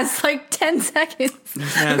wow. yeah, it's like 10 seconds.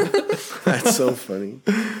 That's so funny.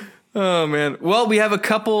 Oh, man. Well, we have a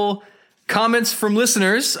couple comments from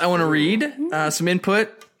listeners I want to read. Some input.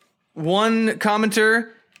 One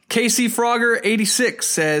commenter, Casey Frogger 86,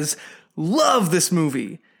 says, love this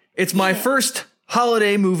movie. It's my first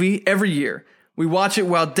holiday movie every year. We watch it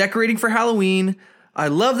while decorating for Halloween. I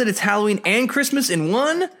love that it's Halloween and Christmas in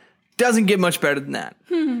one. Doesn't get much better than that.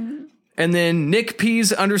 And then Nick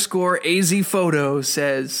Pease _AZ photo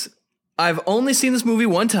says, I've only seen this movie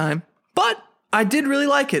one time, but I did really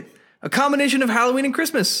like it. A combination of Halloween and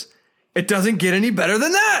Christmas. It doesn't get any better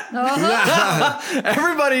than that.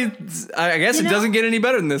 Everybody, I guess it doesn't get any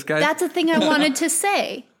better than this, guys. That's the thing I wanted to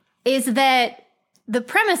say, is that the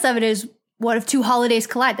premise of it is, what if two holidays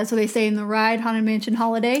collide? That's what they say in the ride, Haunted Mansion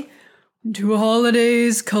Holiday. Two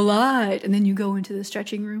holidays collide. And then you go into the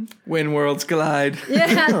stretching room. When worlds collide.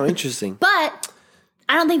 Yeah. Oh, interesting. But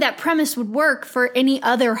I don't think that premise would work for any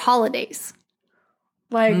other holidays.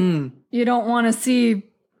 Like, you don't want to see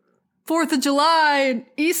 4th of July and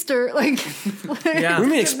Easter. Like, Yeah. What do you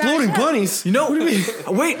mean exploding bunnies? You know,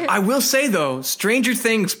 wait, I will say though, Stranger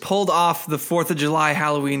Things pulled off the 4th of July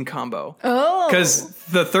Halloween combo. oh. Because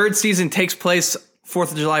the third season takes place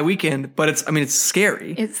 4th of July weekend, but it's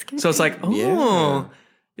scary. It's scary. So it's like, oh.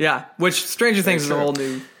 Yeah, which Stranger Things is a whole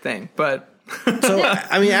new thing, but So,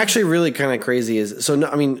 I mean, actually, really kind of crazy is so. No,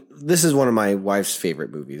 I mean, this is one of my wife's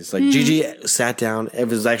favorite movies. Like, Gigi sat down and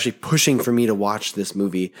was actually pushing for me to watch this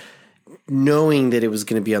movie, knowing that it was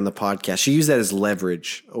going to be on the podcast. She used that as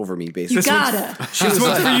leverage over me, basically. You gotta. this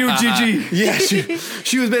one's for you, Gigi. Yeah,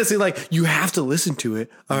 she was basically like, you have to listen to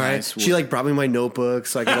it. All right. Nice She like brought me my notebook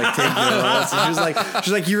so I could like take notes. And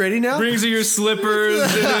she's like, you ready now? Brings you your slippers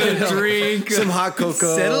and a drink. Some hot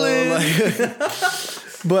cocoa. Settle in.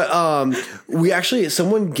 But we actually,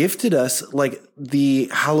 someone gifted us like the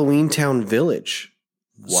Halloween Town Village.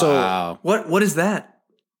 So Wow. What is that?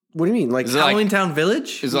 what do you mean? Like, Is it like- Halloween Town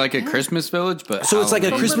Village? Is it like a Christmas village? But so it's like a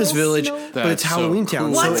Halloween? Christmas little village, snow- but it's That's so Halloween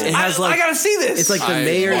Town. cool. So it has I like gotta see this. it's like the I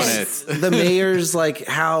mayor's want the mayor's like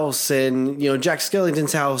house, and Jack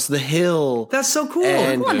Skellington's house, the hill. That's so cool.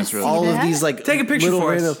 and wanna see all of that. these like Take a picture little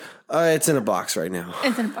for us. random. It's in a box right now.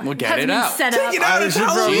 It's in a box. We'll get Hasn't it been out. Set Take up. it out. It's should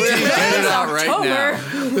probably- Halloween. Get it out right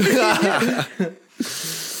now.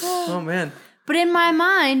 Oh man. But in my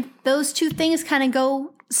mind, those two things kind of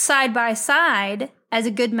go side by side as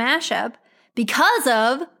a good mashup because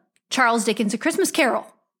of Charles Dickens' A Christmas Carol.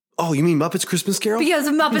 Oh, you mean Muppets Christmas Carol? Because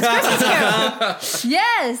of Muppets Christmas Carol.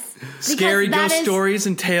 Yes. Scary Because that ghost is- stories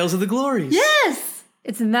and tales of the glories. Yes.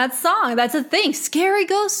 It's in that song. That's a thing. Scary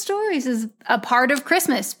ghost stories is a part of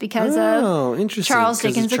Christmas because Oh, of interesting. Charles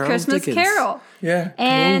 'Cause Dickens' of A Charles Christmas Dickens. Carol. Yeah.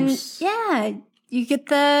 And Ghosts. yeah, you get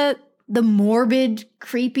the morbid,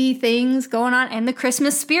 creepy things going on and the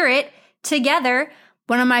Christmas spirit together.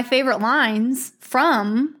 One of my favorite lines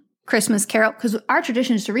from Christmas Carol, because our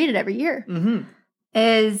tradition is to read it every year,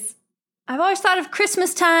 is, I've always thought of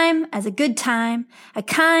Christmas time as a good time, a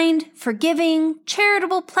kind, forgiving,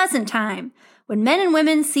 charitable, pleasant time, when men and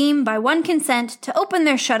women seem by one consent to open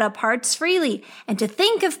their shut-up hearts freely and to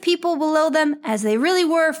think of people below them as they really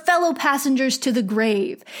were, fellow passengers to the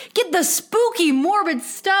grave. Get the spooky, morbid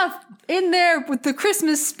stuff in there with the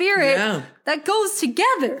Christmas spirit that goes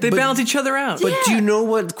together. They balance each other out. But do you know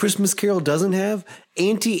what Christmas Carol doesn't have?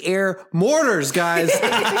 Anti-air mortars, guys.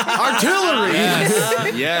 Artillery.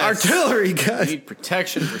 Yes. Artillery, guys. Need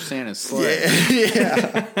protection for Santa's sleigh.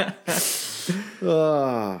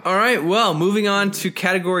 All right, well, moving on to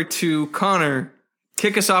category 2, Connor,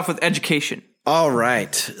 kick us off with education. All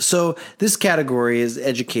right. So this category is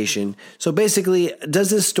education. So basically, does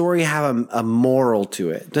this story have a moral to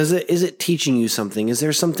it? Is it teaching you something? Is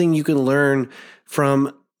there something you can learn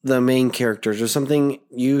from the main characters, or something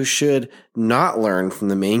you should not learn from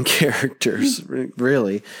the main characters,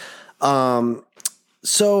 really?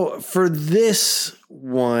 So for this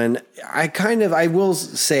one, I will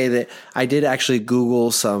say that I did actually Google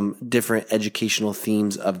some different educational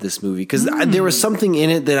themes of this movie, because there was something in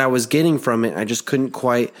it that I was getting from it. I just couldn't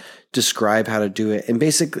quite describe how to do it, and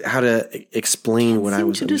basically how to explain what I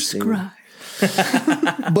was understanding.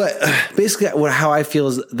 But basically how I feel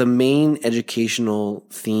is the main educational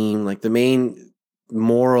theme, like the main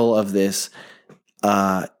moral of this,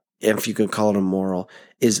 if you could call it a moral,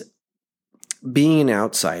 is being an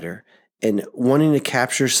outsider and wanting to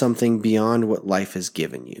capture something beyond what life has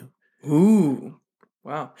given you. Ooh.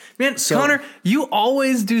 Wow. Man, Connor, you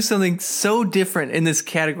always do something so different in this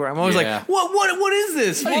category. I'm always like, what is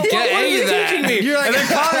this? What are you teaching me? You're like, and then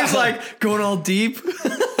Connor's like going all deep.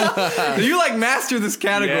 You like master this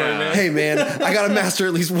category, man. Hey man, I gotta master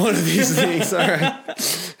at least one of these things. All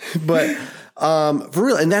right. But for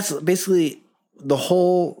real, and that's basically the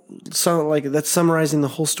whole, that's summarizing the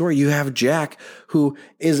whole story. You have Jack, who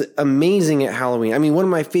is amazing at Halloween. I mean, one of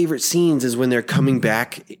my favorite scenes is when they're coming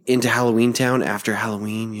back into Halloween Town after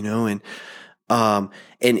Halloween,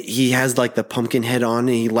 and he has like the pumpkin head on,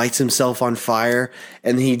 and he lights himself on fire,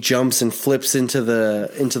 and he jumps and flips into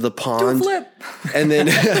the pond. And then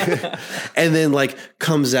and then like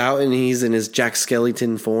comes out, and he's in his Jack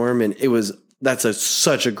Skellington form, and that's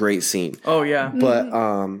such a great scene. Oh yeah. But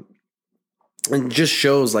and just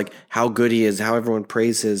shows like how good he is, how everyone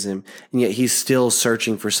praises him, and yet he's still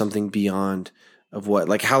searching for something beyond of what,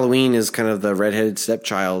 like, Halloween is kind of the redheaded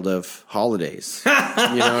stepchild of holidays. You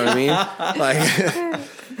know what I mean? Like,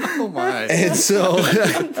 Oh my. and so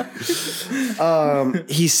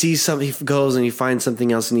he sees something, he goes and he finds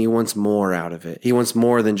something else, and he wants more out of it. He wants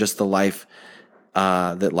more than just the life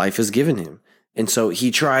that life has given him. And so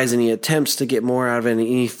he tries and he attempts to get more out of it, and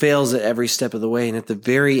he fails at every step of the way. And at the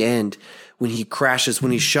very end, when he crashes,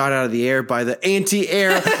 when he's shot out of the air by the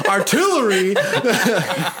anti-air artillery,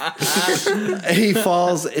 he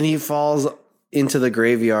falls into the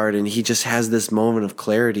graveyard, and he just has this moment of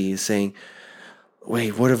clarity saying,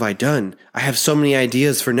 wait, what have I done? I have so many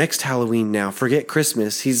ideas for next Halloween now. Forget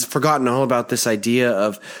Christmas. He's forgotten all about this idea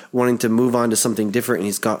of wanting to move on to something different, and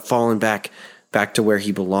he's fallen back to where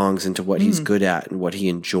he belongs and to what he's good at and what he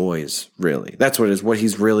enjoys, really. That's what it is, what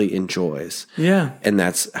he's really enjoys. Yeah. And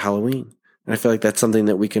that's Halloween. And I feel like that's something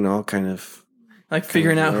that we can all kind of... Like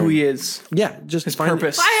figuring out who he is. Yeah, just His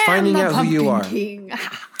purpose. Finding out who you are. King.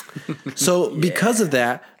 So because of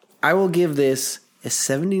that, I will give this a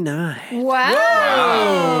 79. Wow.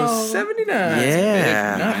 Oh, 79.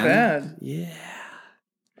 Yeah. Not bad. Yeah.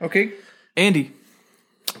 Okay. Andy.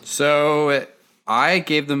 So I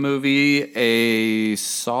gave the movie a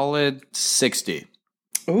solid 60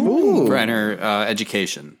 Ooh. for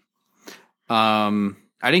education. I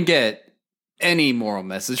didn't get any moral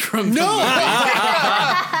message from the movie.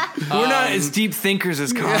 We're not as deep thinkers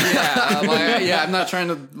as Connor. I'm not trying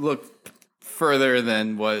to look further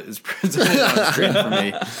than what is presented on screen for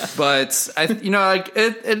me. But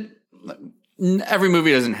every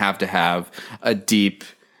movie doesn't have to have a deep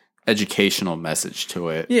educational message to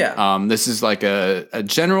it. Yeah. This is like a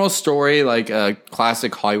general story, like a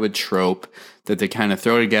classic Hollywood trope that they kind of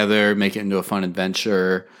throw together, make it into a fun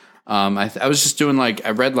adventure. I was just doing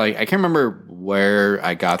I read I can't remember where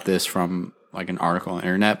I got this from, like an article on the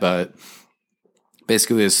internet, but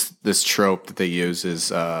basically this trope that they use is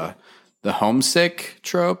the homesick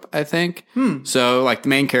trope, I think. So like the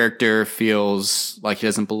main character feels like he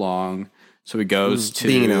doesn't belong, so he goes to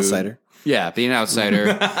Being an outsider. Yeah, being an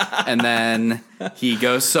outsider. And then he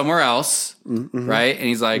goes somewhere else, right? And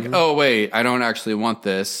he's like, oh, wait, I don't actually want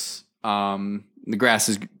this. The grass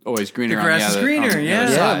is always greener on the other side.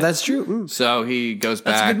 Yeah, that's true. So he goes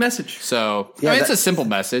back. That's a good message. So, Yeah, it's a simple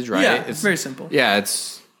message, right? Yeah, it's very simple. Yeah,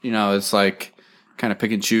 it's, it's like kind of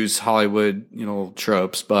pick and choose Hollywood,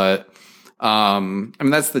 tropes. But I mean,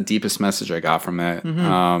 that's the deepest message I got from it.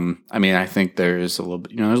 I mean, I think there's a little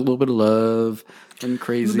bit, there's a little bit of love and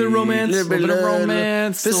crazy. A little bit of romance. A little bit of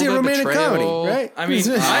romance. This is a romantic comedy, right? I mean,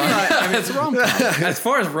 It's rom-com. as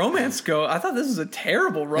far as romance go, I thought this was a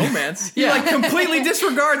terrible romance. He like completely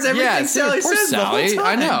disregards everything Sally poor says Sally. the whole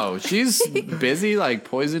I time. know. She's busy like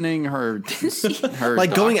poisoning her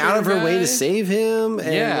Like going doctor out of her way guy. to save him.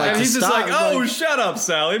 And Yeah. like And to he's just stop, like, oh, shut up,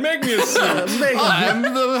 Sally. Make me a soup. I'm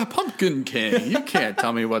the Pumpkin King. You can't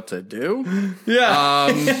tell me what to do. Yeah.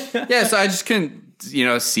 Yeah, so I just couldn't,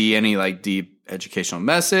 see any like deep educational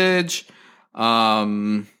message. But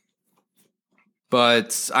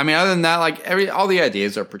I mean, other than that, like all the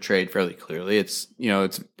ideas are portrayed fairly clearly. It's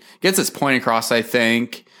gets its point across, I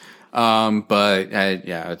think.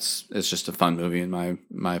 It's just a fun movie in my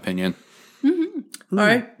opinion. All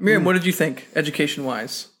right. Miriam, what did you think,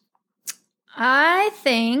 education-wise? I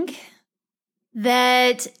think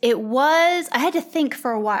that I had to think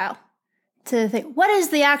for a while to think, what is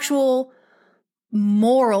the actual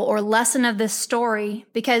moral or lesson of this story?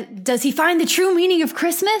 Because does he find the true meaning of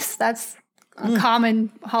Christmas? That's a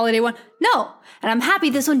common holiday one. No. And I'm happy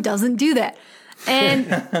this one doesn't do that. And,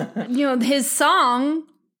 his song,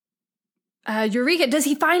 Eureka, does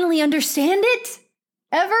he finally understand it?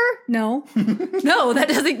 Ever? No. No, that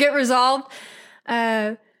doesn't get resolved.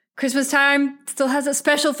 Christmas time still has a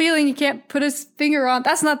special feeling he can't put his finger on.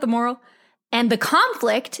 That's not the moral. And the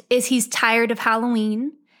conflict is he's tired of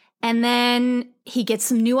Halloween. And then he gets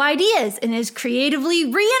some new ideas and is creatively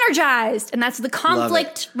re-energized. And that's the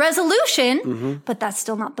conflict resolution, but that's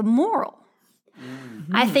still not the moral.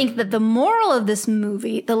 I think that the moral of this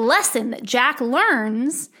movie, the lesson that Jack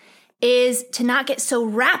learns, is to not get so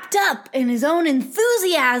wrapped up in his own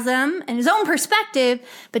enthusiasm and his own perspective,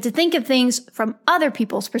 but to think of things from other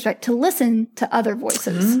people's perspective, to listen to other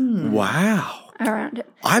voices Wow. around it.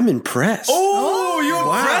 I'm impressed. Oh, you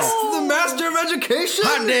impressed the master of education?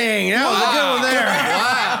 Hot dang. That was a good one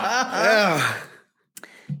there.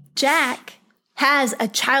 Jack has a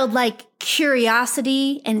childlike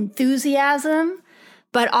curiosity and enthusiasm,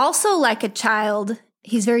 but also like a child,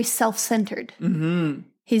 he's very self-centered.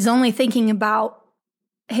 He's only thinking about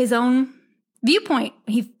his own viewpoint.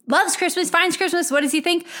 He loves Christmas, finds Christmas. What does he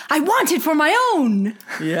think? I want it for my own.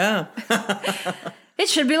 Yeah. It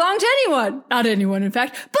should belong to anyone. Not anyone, in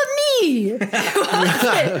fact, but me. Who wants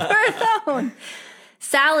it for his own?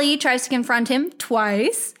 Sally tries to confront him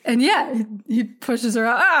twice. And he pushes her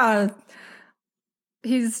out.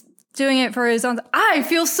 He's doing it for his own. I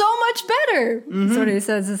feel so much better. That's what he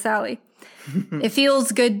says to Sally. It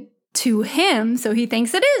feels good to him, so he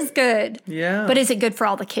thinks it is good. Yeah. But is it good for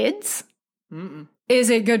all the kids? Is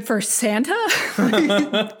it good for Santa?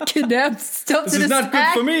 Kidnapped, stuffed in This is his not good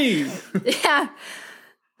sack? for me. Yeah.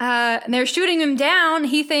 And they're shooting him down.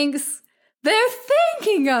 He thinks, they're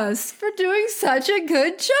thanking us for doing such a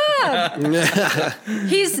good job.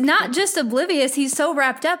 He's not just oblivious. He's so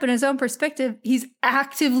wrapped up in his own perspective. He's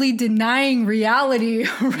actively denying reality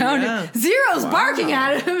around him. Zero's barking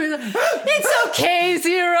at him. He's like, it's okay,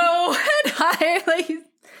 Zero.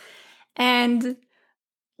 And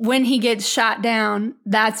when he gets shot down,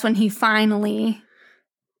 that's when he finally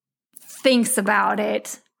thinks about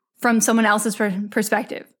it from someone else's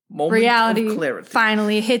perspective. Moment Reality of clarity.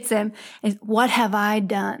 finally hits him. And what have I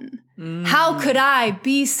done? How could I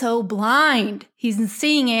be so blind? He's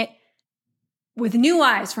seeing it with new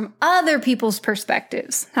eyes from other people's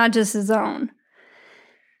perspectives, not just his own.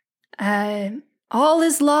 All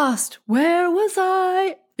is lost. Where was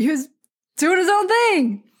I? He was doing his own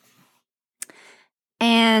thing.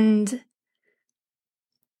 And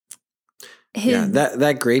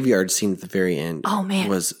that graveyard scene at the very end. Oh, man.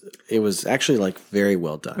 was actually like very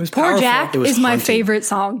well done. It was Poor powerful. Jack It was is my haunting. favorite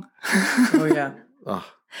song. Oh, yeah. Oh.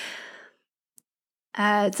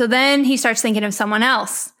 So then he starts thinking of someone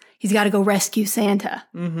else. He's got to go rescue Santa.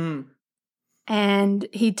 And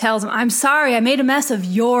he tells him, I'm sorry, I made a mess of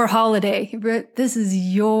your holiday. This is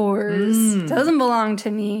yours. It doesn't belong to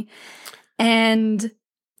me. And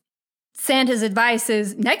Santa's advice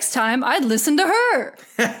is, next time I'd listen to her.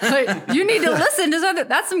 Like, you need to listen to something.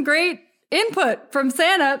 That's some great input from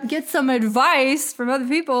Santa. Get some advice from other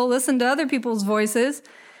people. Listen to other people's voices.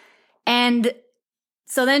 And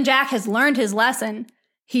so then Jack has learned his lesson.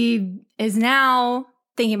 He is now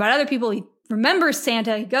thinking about other people. He remembers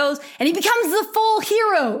Santa. He goes and he becomes the full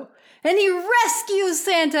hero. And he rescues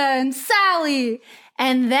Santa and Sally.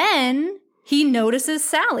 And then he notices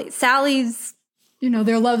Sally. Sally's,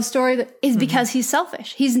 their love story is because he's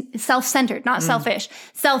selfish. He's self-centered, not selfish.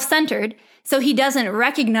 Self-centered. So he doesn't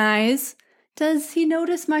recognize. Does he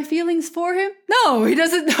notice my feelings for him? No, he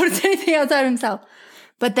doesn't notice anything outside himself.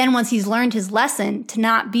 But then once he's learned his lesson to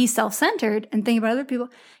not be self-centered and think about other people,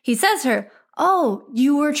 he says to her, "Oh,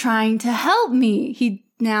 you were trying to help me." He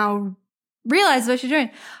now realizes what she's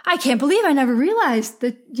doing. "I can't believe I never realized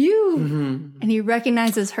that you." And he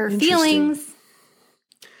recognizes her feelings.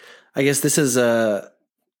 I guess this is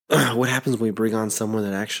what happens when we bring on someone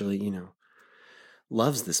that actually,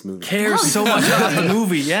 loves this movie. Cares so much about the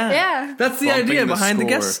movie. Yeah. Yeah. That's the Bumping idea the behind the score.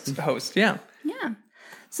 guest host. Yeah. Yeah.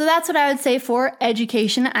 So that's what I would say for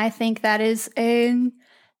education. I think that is an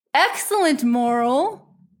excellent moral.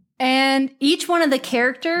 And each one of the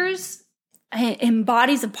characters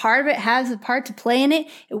embodies a part of it, has a part to play in it.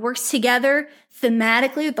 It works together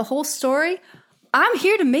thematically with the whole story. I'm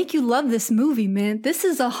here to make you love this movie, man. This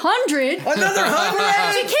is 100. Another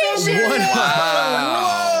 100 Education.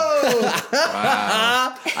 Wow.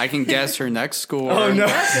 I can guess her next score. Oh, no.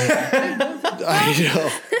 I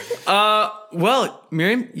know. Well,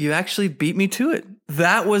 Miriam, you actually beat me to it.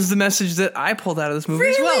 That was the message that I pulled out of this movie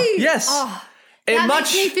as well. Really? Yes. Oh, And that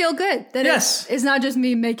much, makes me feel good. That Yes. it's not just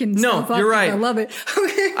me making No, stuff up. you're right. I love it.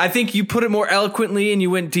 Okay. I think you put it more eloquently and you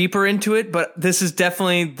went deeper into it, but this is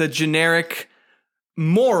definitely the generic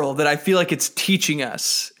moral that I feel like it's teaching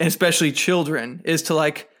us, and especially children, is to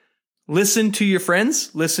like listen to your friends,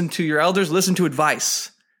 listen to your elders, listen to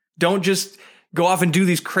advice. Don't just go off and do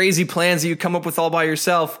these crazy plans that you come up with all by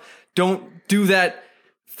yourself. Don't do that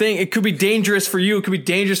thing. It could be dangerous for you. It could be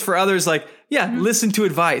dangerous for others. Like, yeah, listen to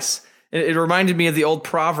advice. It reminded me of the old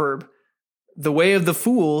proverb, "The way of the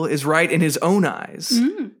fool is right in his own eyes,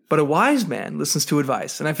 but a wise man listens to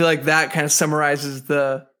advice." And I feel like that kind of summarizes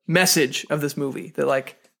the message of this movie, that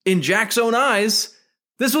like in Jack's own eyes,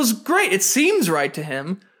 this was great. It seems right to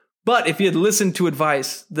him. But if he had listened to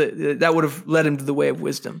advice, that would have led him to the way of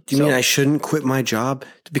wisdom. Do you mean I shouldn't quit my job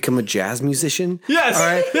to become a jazz musician? Yes. All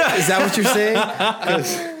right. Yeah. Is that what you're saying?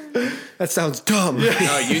 'Cause that sounds dumb.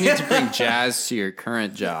 No, you need to bring jazz to your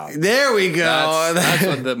current job. There we go. That's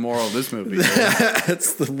what the moral of this movie is.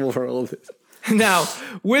 That's the moral of it. Now,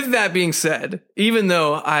 with that being said, even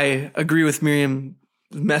though I agree with Miriam's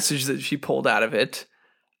message that she pulled out of it,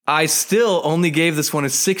 I still only gave this one a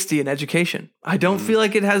 60 in education. I don't feel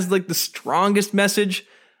like it has like the strongest message.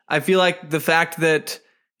 I feel like the fact that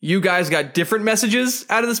you guys got different messages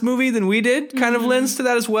out of this movie than we did kind of lends to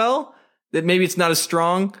that as well. That maybe it's not as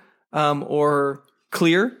strong or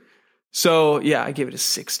clear. So yeah, I gave it a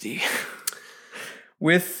 60.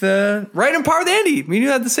 With right on par with Andy. Me and you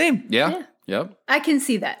had the same. Yeah. Yep. I can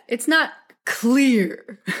see that. It's not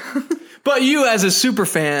clear. But you as a super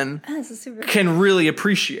fan That's a super can really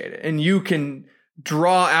appreciate it. And you can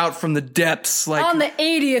draw out from the depths like on the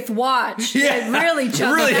 80th watch. Yeah, really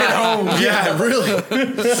jumped really hit out. home. Yeah,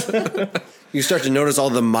 really. You start to notice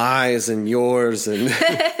all the my's and yours and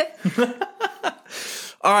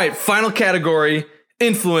All right, final category,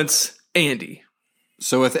 influence, Andy.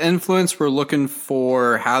 So with influence, we're looking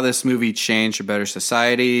for how this movie changed a better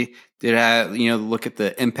society. Did it have, look at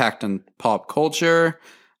the impact on pop culture?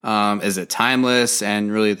 Is it timeless?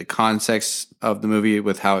 And really the context of the movie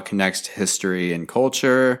with how it connects to history and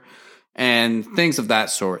culture and things of that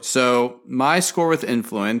sort. So my score with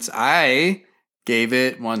influence, I gave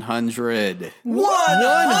it 100.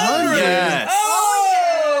 100. Yes.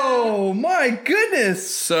 Oh my goodness.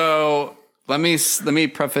 So let me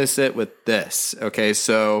preface it with this. Okay,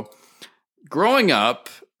 so growing up,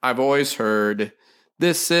 I've always heard,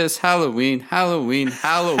 "This is Halloween, Halloween,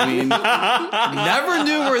 Halloween." Never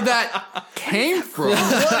knew where that came from. What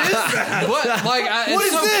is that?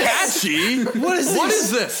 It's so catchy. What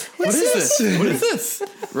is this? What is this?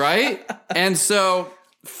 Right? And so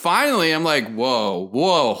finally, I'm like,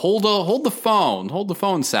 whoa, hold the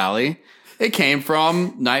phone, Sally. It came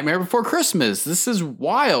from Nightmare Before Christmas. This is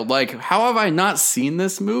wild. Like, how have I not seen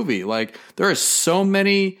this movie? Like, there are so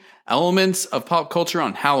many elements of pop culture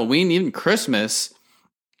on Halloween, even Christmas,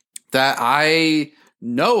 that I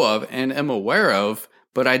know of and am aware of,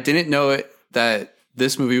 but I didn't know that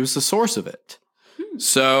this movie was the source of it.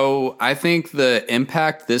 So I think the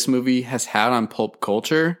impact this movie has had on pulp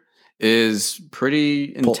culture is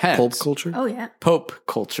pretty intense. pulp culture. Oh, yeah. Pope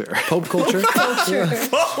culture. Pope culture. Culture.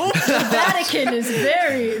 The Vatican is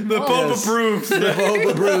very The Pope approves. The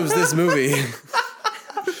Pope approves this movie.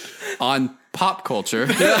 On pop culture.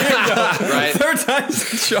 Right? Third time's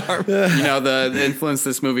the charm. The influence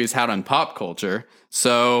this movie has had on pop culture.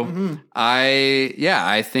 So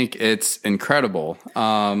I think it's incredible.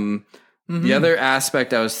 The other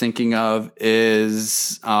aspect I was thinking of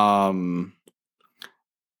is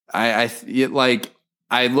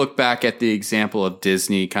I look back at the example of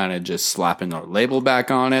Disney kind of just slapping a label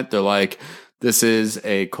back on it. They're like, this is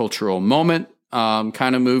a cultural moment.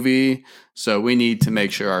 kind of movie. So we need to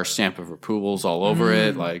make sure our stamp of approval's all over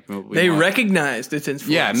it. Like They recognized its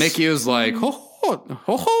influence. Yeah, Mickey was like, ho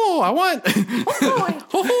ho, I want,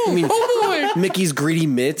 ho ho, Mickey's greedy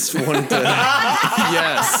mitts wanted to.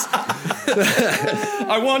 yes,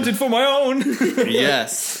 I want it for my own.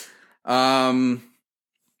 yes.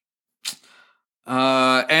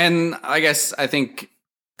 And I think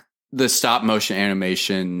the stop motion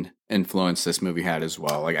animation influence this movie had as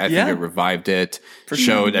well. Like I think it revived it,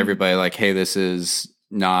 showed everybody like, hey, this is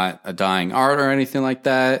not a dying art or anything like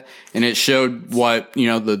that. And it showed what,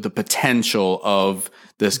 the potential of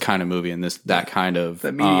this kind of movie and that kind of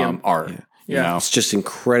medium. Art. You know? It's just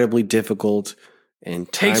incredibly difficult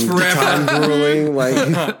and Takes forever. time grueling. Like,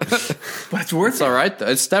 But it's worth It's it. all right though.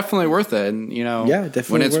 It's definitely worth it. And definitely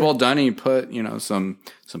when it's worth well done and you put,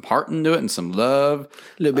 some heart into it and some love.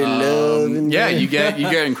 a little bit of love. In Yeah, there. you get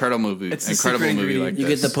incredible movie. It's the Incredible secret movie like ingredient. You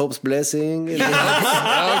this. get the Pope's blessing. And Oh god!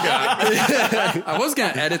 I was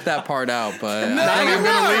gonna edit that part out, but I think I'm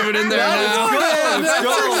gonna leave it in there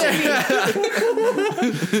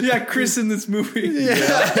now. Yeah, Chris in this movie.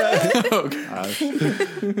 Oh gosh!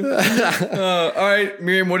 All right,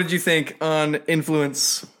 Miriam, what did you think on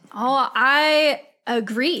influence? Oh, I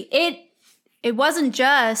agree. It wasn't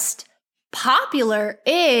just popular,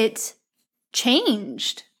 it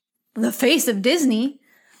changed the face of Disney.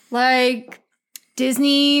 Like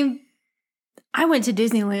Disney, I went to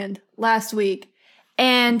Disneyland last week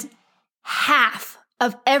and half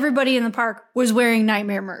of everybody in the park was wearing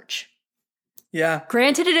Nightmare merch. Yeah.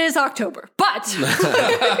 Granted, it is October, but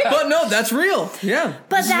But no, that's real. Yeah.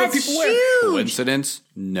 but This is what that's people wear. huge. Coincidence?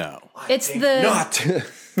 No. It's the not.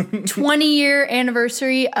 20-year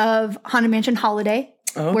anniversary of Haunted Mansion Holiday,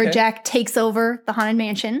 Okay. where Jack takes over the Haunted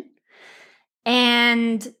Mansion.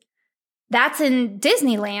 And that's in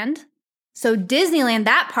Disneyland. So Disneyland,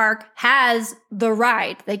 that park, has the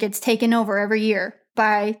ride that gets taken over every year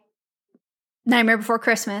by Nightmare Before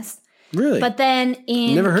Christmas. Really? But then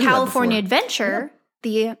in Never heard of that California before. Adventure,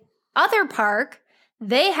 the other park,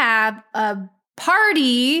 they have a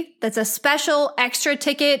party that's a special extra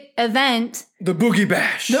ticket event, The Boogie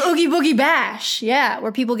Bash. the Oogie Boogie Bash. Yeah,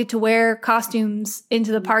 where people get to wear costumes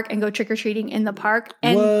into the park and go trick-or-treating in the park.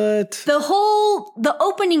 And What? the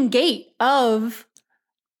opening gate of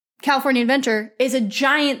California Adventure is a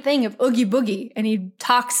giant thing of Oogie Boogie, and he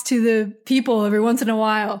talks to the people every once in a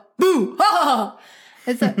while. Boo! Ha!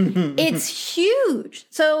 It's huge.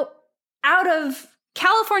 So out of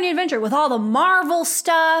California Adventure with all the Marvel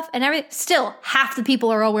stuff and everything, still half the people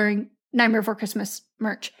are all wearing Nightmare Before Christmas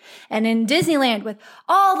merch. And in Disneyland with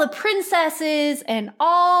all the princesses and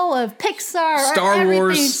all of Pixar, Star everything,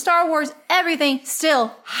 Wars. Star Wars, everything,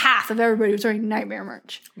 still half of everybody was wearing Nightmare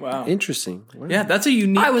merch. Wow. Interesting. Wow. Yeah, that's a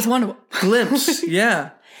unique I was one of them. glimpse.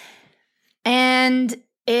 Yeah. And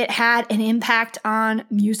it had an impact on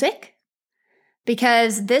music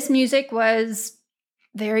because this music was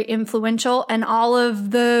very influential, and all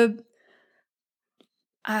of the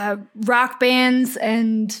rock bands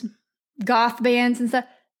and goth bands and stuff,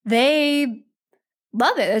 they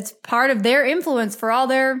love it. It's part of their influence for all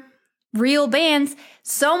their real bands.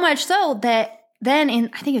 So much so that then in,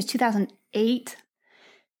 I think it was 2008,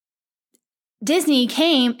 Disney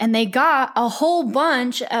came and they got a whole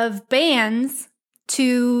bunch of bands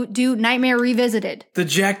to do Nightmare Revisited. The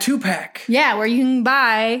Jack 2-pack. Yeah, where you can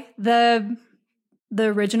buy the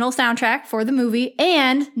original soundtrack for the movie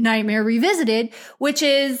and Nightmare Revisited, which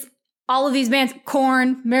is all of these bands,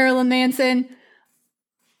 Korn, Marilyn Manson,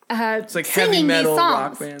 It's like heavy singing metal these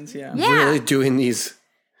rock songs. bands. Yeah. Yeah, Really doing these.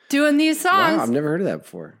 doing these songs. Wow, I've never heard of that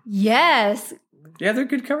before. Yes, Yeah, they're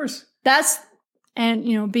good covers. that's,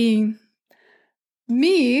 and being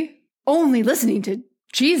me only listening to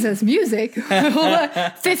Jesus music,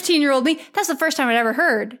 15-year-old me, that's the first time I'd ever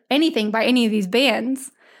heard anything by any of these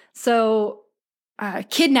bands. So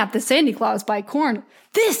Kidnap the Sandy Claus by Korn.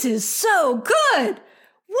 This is so good.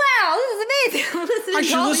 Wow, this is amazing. I'm listening I to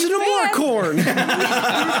should all listen these to more bands. corn.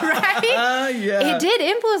 Right? Yeah. It did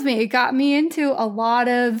influence me. It got me into a lot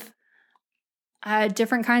of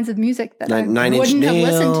different kinds of music that I Nine Inch wouldn't have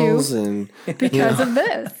Nails listened and to because of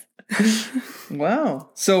this.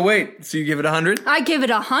 Wow. So wait, so you give it 100? I give it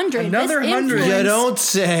 100. Another This 100. influenced- you don't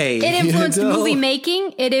say. It influenced You don't. movie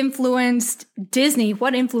making. It influenced Disney.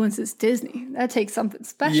 What influences Disney? That takes something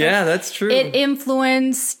special. Yeah, that's true. It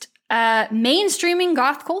influenced mainstreaming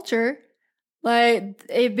goth culture. Like,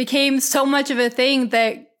 it became so much of a thing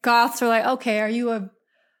that goths are like, okay, are you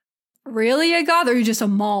really a goth or are you just a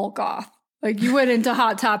mall goth? Like, you went into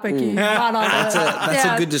Hot Topic, you bought all That's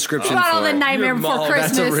the, a good description you bought all for the it. Nightmare You're a Before mall.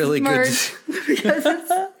 Christmas That's a really good. merch because it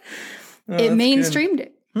that's mainstreamed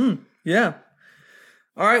it. Yeah.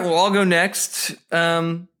 All right, well, I'll go next.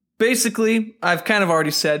 Basically, I've kind of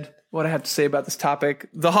already said what I have to say about this topic.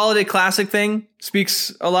 The holiday classic thing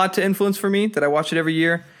speaks a lot to influence for me, that I watch it every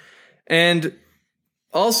year. And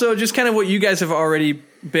also just kind of what you guys have already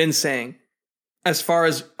been saying. As far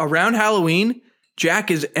as around Halloween,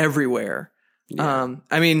 Jack is everywhere. Yeah.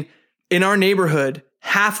 I mean, in our neighborhood,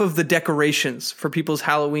 half of the decorations for people's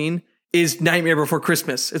Halloween is Nightmare Before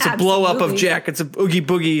Christmas. It's a blow up of Jack. It's a Oogie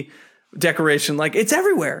Boogie decoration. Like, it's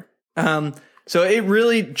everywhere. So it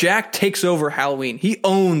really, Jack takes over Halloween. He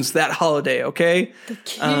owns that holiday, okay? The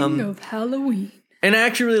king of Halloween. And I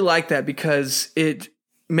actually really like that because it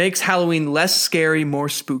makes Halloween less scary, more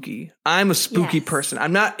spooky. I'm a spooky person.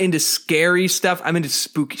 I'm not into scary stuff. I'm into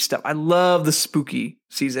spooky stuff. I love the spooky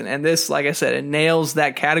season. And this, like I said, it nails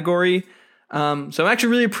that category. So I'm actually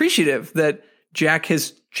really appreciative that Jack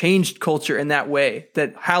has changed culture in that way.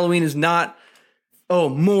 That Halloween is not,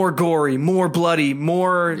 more gory, more bloody,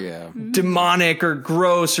 more demonic or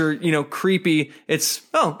gross or, creepy. It's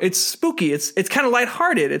spooky. It's kind of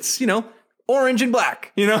lighthearted. It's, orange and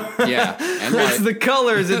black, Yeah. And it's the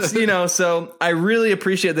colors. It's, so I really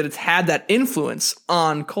appreciate that it's had that influence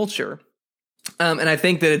on culture. And I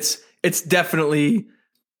think that it's definitely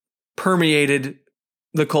permeated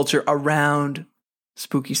the culture around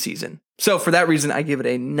spooky season. So for that reason, I give it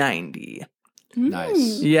a 90.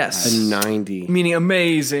 Nice. Yes. A 90. Meaning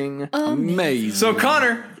amazing. Amazing. So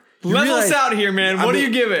Connor, level us out here, man. What do you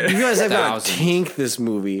give it? You guys have got to tank this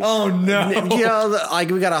movie. Oh, no.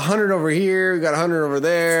 We got 100 over here. We got 100 over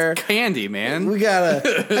there. Candy, man. I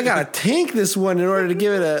gotta tank this one in order to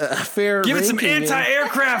give it a fair Give it some ranking,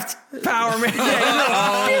 anti-aircraft power, man.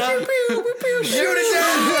 Shoot it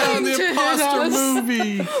down. The imposter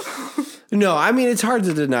movie. No, I mean, it's hard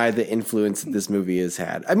to deny the influence that this movie has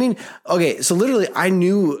had. I mean, okay, so literally I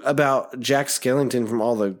knew about Jack Skellington from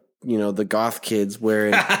all the, the goth kids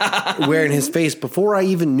wearing his face before I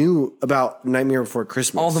even knew about Nightmare Before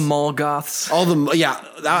Christmas. All the mall goths. I love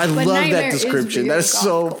that description. That is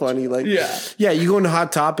so funny. Like, yeah, you go into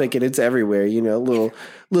Hot Topic and it's everywhere,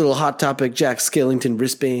 little Hot Topic Jack Skellington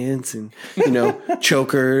wristbands and,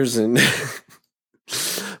 chokers and,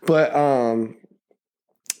 but,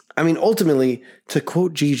 I mean, ultimately, to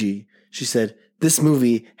quote Gigi, she said, this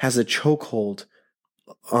movie has a chokehold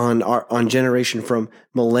on generation from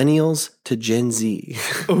millennials to Gen Z.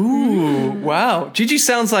 Ooh, wow. Gigi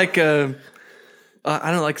sounds like I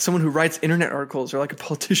don't know, like someone who writes internet articles or like a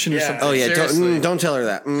politician or something. Oh, yeah. Don't tell her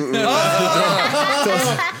that.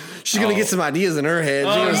 She's going to get some ideas in her head.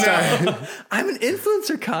 I'm an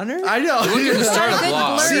influencer, Connor. I know. We're going to start a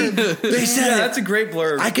blog. See, they said that's a great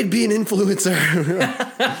blurb. I could be an influencer.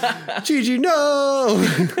 Gigi, no.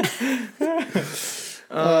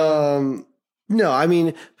 No, I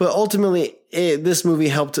mean, but ultimately, this movie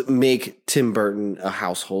helped make Tim Burton a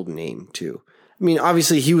household name, too. I mean,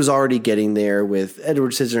 obviously, he was already getting there with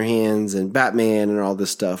Edward Scissorhands and Batman and all this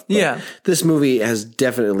stuff. But this movie has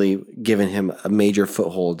definitely given him a major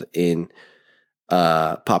foothold in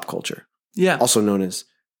pop culture. Yeah. Also known as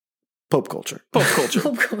Pope culture. Pope culture.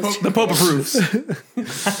 The Pope approves.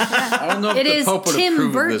 I don't know if the Pope would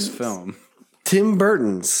approve of this film. Tim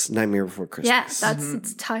Burton's Nightmare Before Christmas. Yeah, that's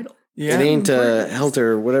its title. Yeah. It ain't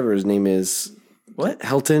Helter, whatever his name is. What?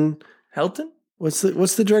 Helton? What's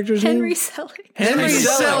the director's name? Henry Selick. Henry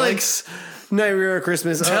Selick's Nightmare Before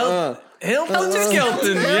Christmas. Helter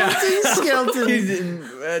Skelton. Helter Skelton. He's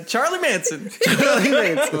in Charlie Manson.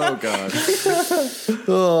 Oh, God.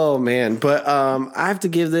 Oh, man. But I have to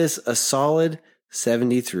give this a solid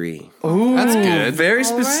 73. Ooh, that's good. Very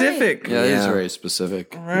specific. Yeah, it is very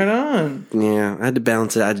specific. Right on. Yeah, I had to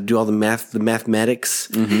balance it. I had to do all the mathematics,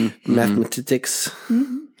 mathematics.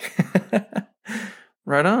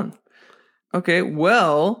 Right on. Okay,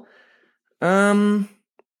 well, I'm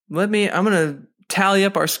gonna tally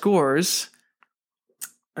up our scores.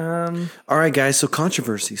 All right, guys. So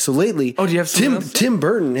controversy. So lately, do you have Tim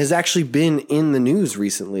Burton has actually been in the news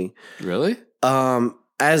recently. Really? By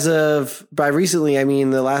recently, I mean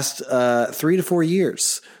the last 3 to 4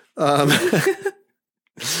 years.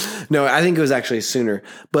 No, I think it was actually sooner.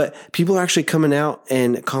 But people are actually coming out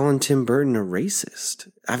and calling Tim Burton a racist.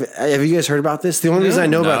 Have you guys heard about this? The only reason I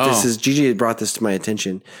know about this is Gigi had brought this to my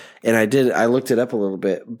attention, and I looked it up a little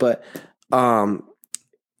bit. But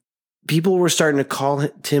people were starting to call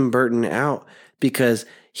Tim Burton out because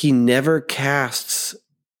he never casts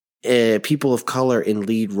people of color in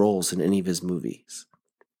lead roles in any of his movies.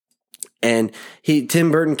 And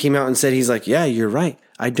Tim Burton came out and said, he's like, yeah, you're right.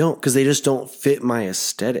 I don't, because they just don't fit my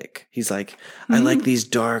aesthetic. He's like, I like these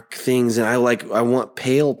dark things and I want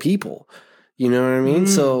pale people. You know what I mean?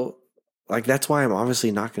 So like, that's why I'm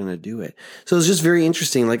obviously not going to do it. So it's just very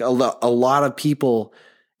interesting. Like a lot of people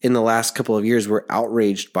in the last couple of years were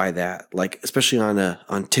outraged by that, like especially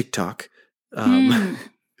on TikTok,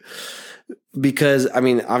 because I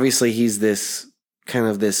mean, obviously he's this kind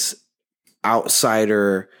of this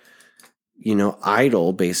outsider, you know,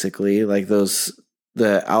 idol, basically, like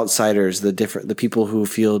the outsiders, the people who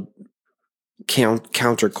feel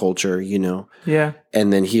counterculture, you know. Yeah.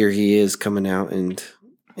 And then here he is coming out and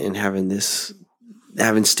having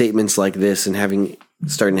statements like this and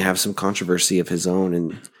starting to have some controversy of his own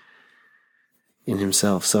and in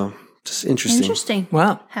himself. So just interesting. Interesting.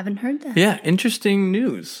 Wow. Haven't heard that. Yeah, interesting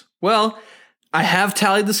news. Well, I have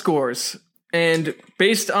tallied the scores, and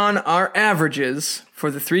based on our averages for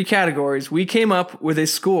the 3 categories, we came up with a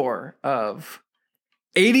score of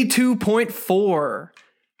 82.4,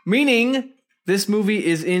 meaning this movie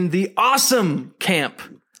is in the awesome camp.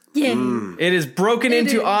 Yeah. It is broken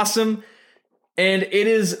into awesome, and it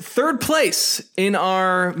is 3rd place in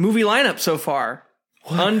our movie lineup so far.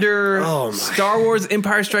 Under Star Wars,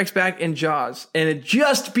 Empire Strikes Back, and Jaws. And it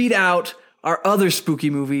just beat out our other spooky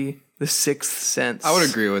movie, The Sixth Sense. I would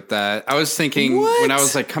agree with that. I was thinking when I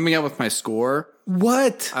was like coming up with my score,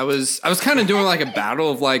 What? I was kind of doing like a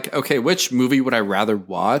battle of like, okay, which movie would I rather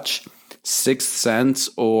watch? Sixth Sense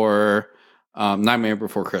or Nightmare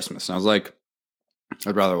Before Christmas? And I was like,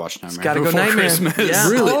 I'd rather watch Nightmare gotta go Before Nightmare. Christmas. Yeah.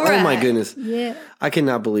 Really? All Oh my right. goodness. Yeah. I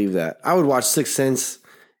cannot believe that. I would watch Sixth Sense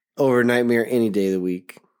over Nightmare any day of the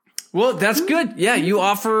week. Well, that's good. Yeah, you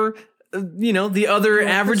offer, the other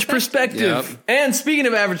average perspective. Yep. And speaking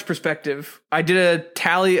of average perspective, I did a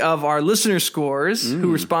tally of our listener scores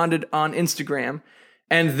who responded on Instagram,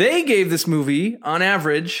 and they gave this movie, on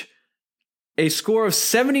average, a score of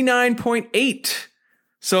 79.8.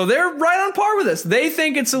 So they're right on par with us. They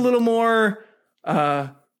think it's a little more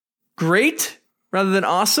great rather than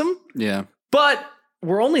awesome, Yeah. but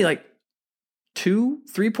we're only like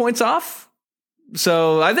 2-3 points off.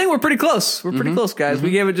 So I think we're pretty close. We're pretty close, guys. We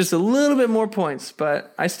gave it just a little bit more points,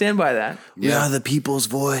 but I stand by that. We are the people's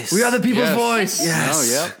voice. We are the people's Yes. voice. Yes. Oh,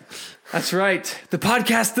 yeah. That's right. The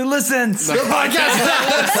podcast that listens.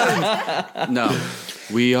 No.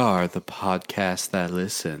 We are the podcast that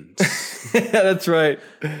listens. Yeah, that's right.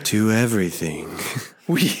 To everything.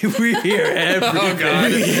 We hear everything.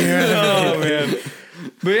 Oh, man.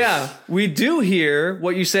 But yeah, we do hear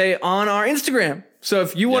what you say on our Instagram. So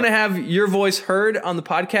if you want to have your voice heard on the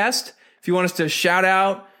podcast, if you want us to shout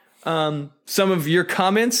out some of your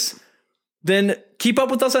comments, then keep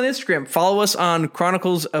up with us on Instagram. Follow us on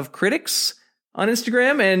Chronicles of Critics on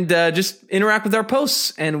Instagram and just interact with our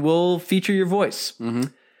posts, and we'll feature your voice.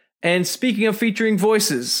 And speaking of featuring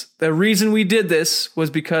voices, the reason we did this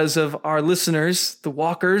was because of our listeners, the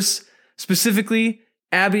Walkers, specifically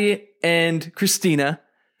Abby and Christina.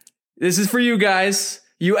 This is for you guys.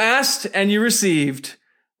 You asked and you received.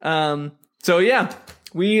 So yeah,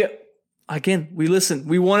 we listen.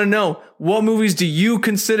 We want to know, what movies do you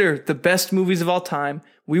consider the best movies of all time?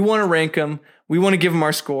 We want to rank them. We want to give them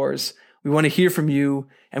our scores. We want to hear from you,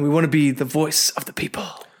 and we want to be the voice of the people.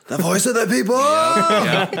 The voice of the people.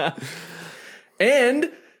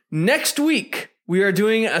 And next week, we are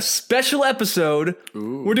doing a special episode.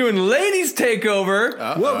 We're doing Ladies Takeover.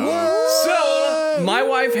 So, my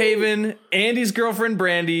wife Haven, Andy's girlfriend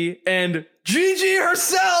Brandy, and Gigi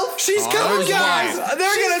herself. She's coming, guys.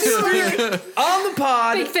 They're going to speak on the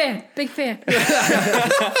pod. Big fan.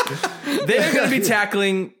 They're going to be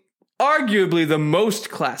tackling arguably the most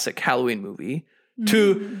classic Halloween movie.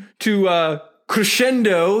 To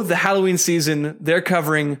crescendo the Halloween season, they're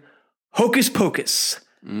covering Hocus Pocus.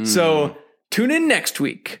 So tune in next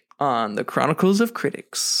week on the Chronicles of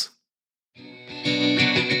Critics.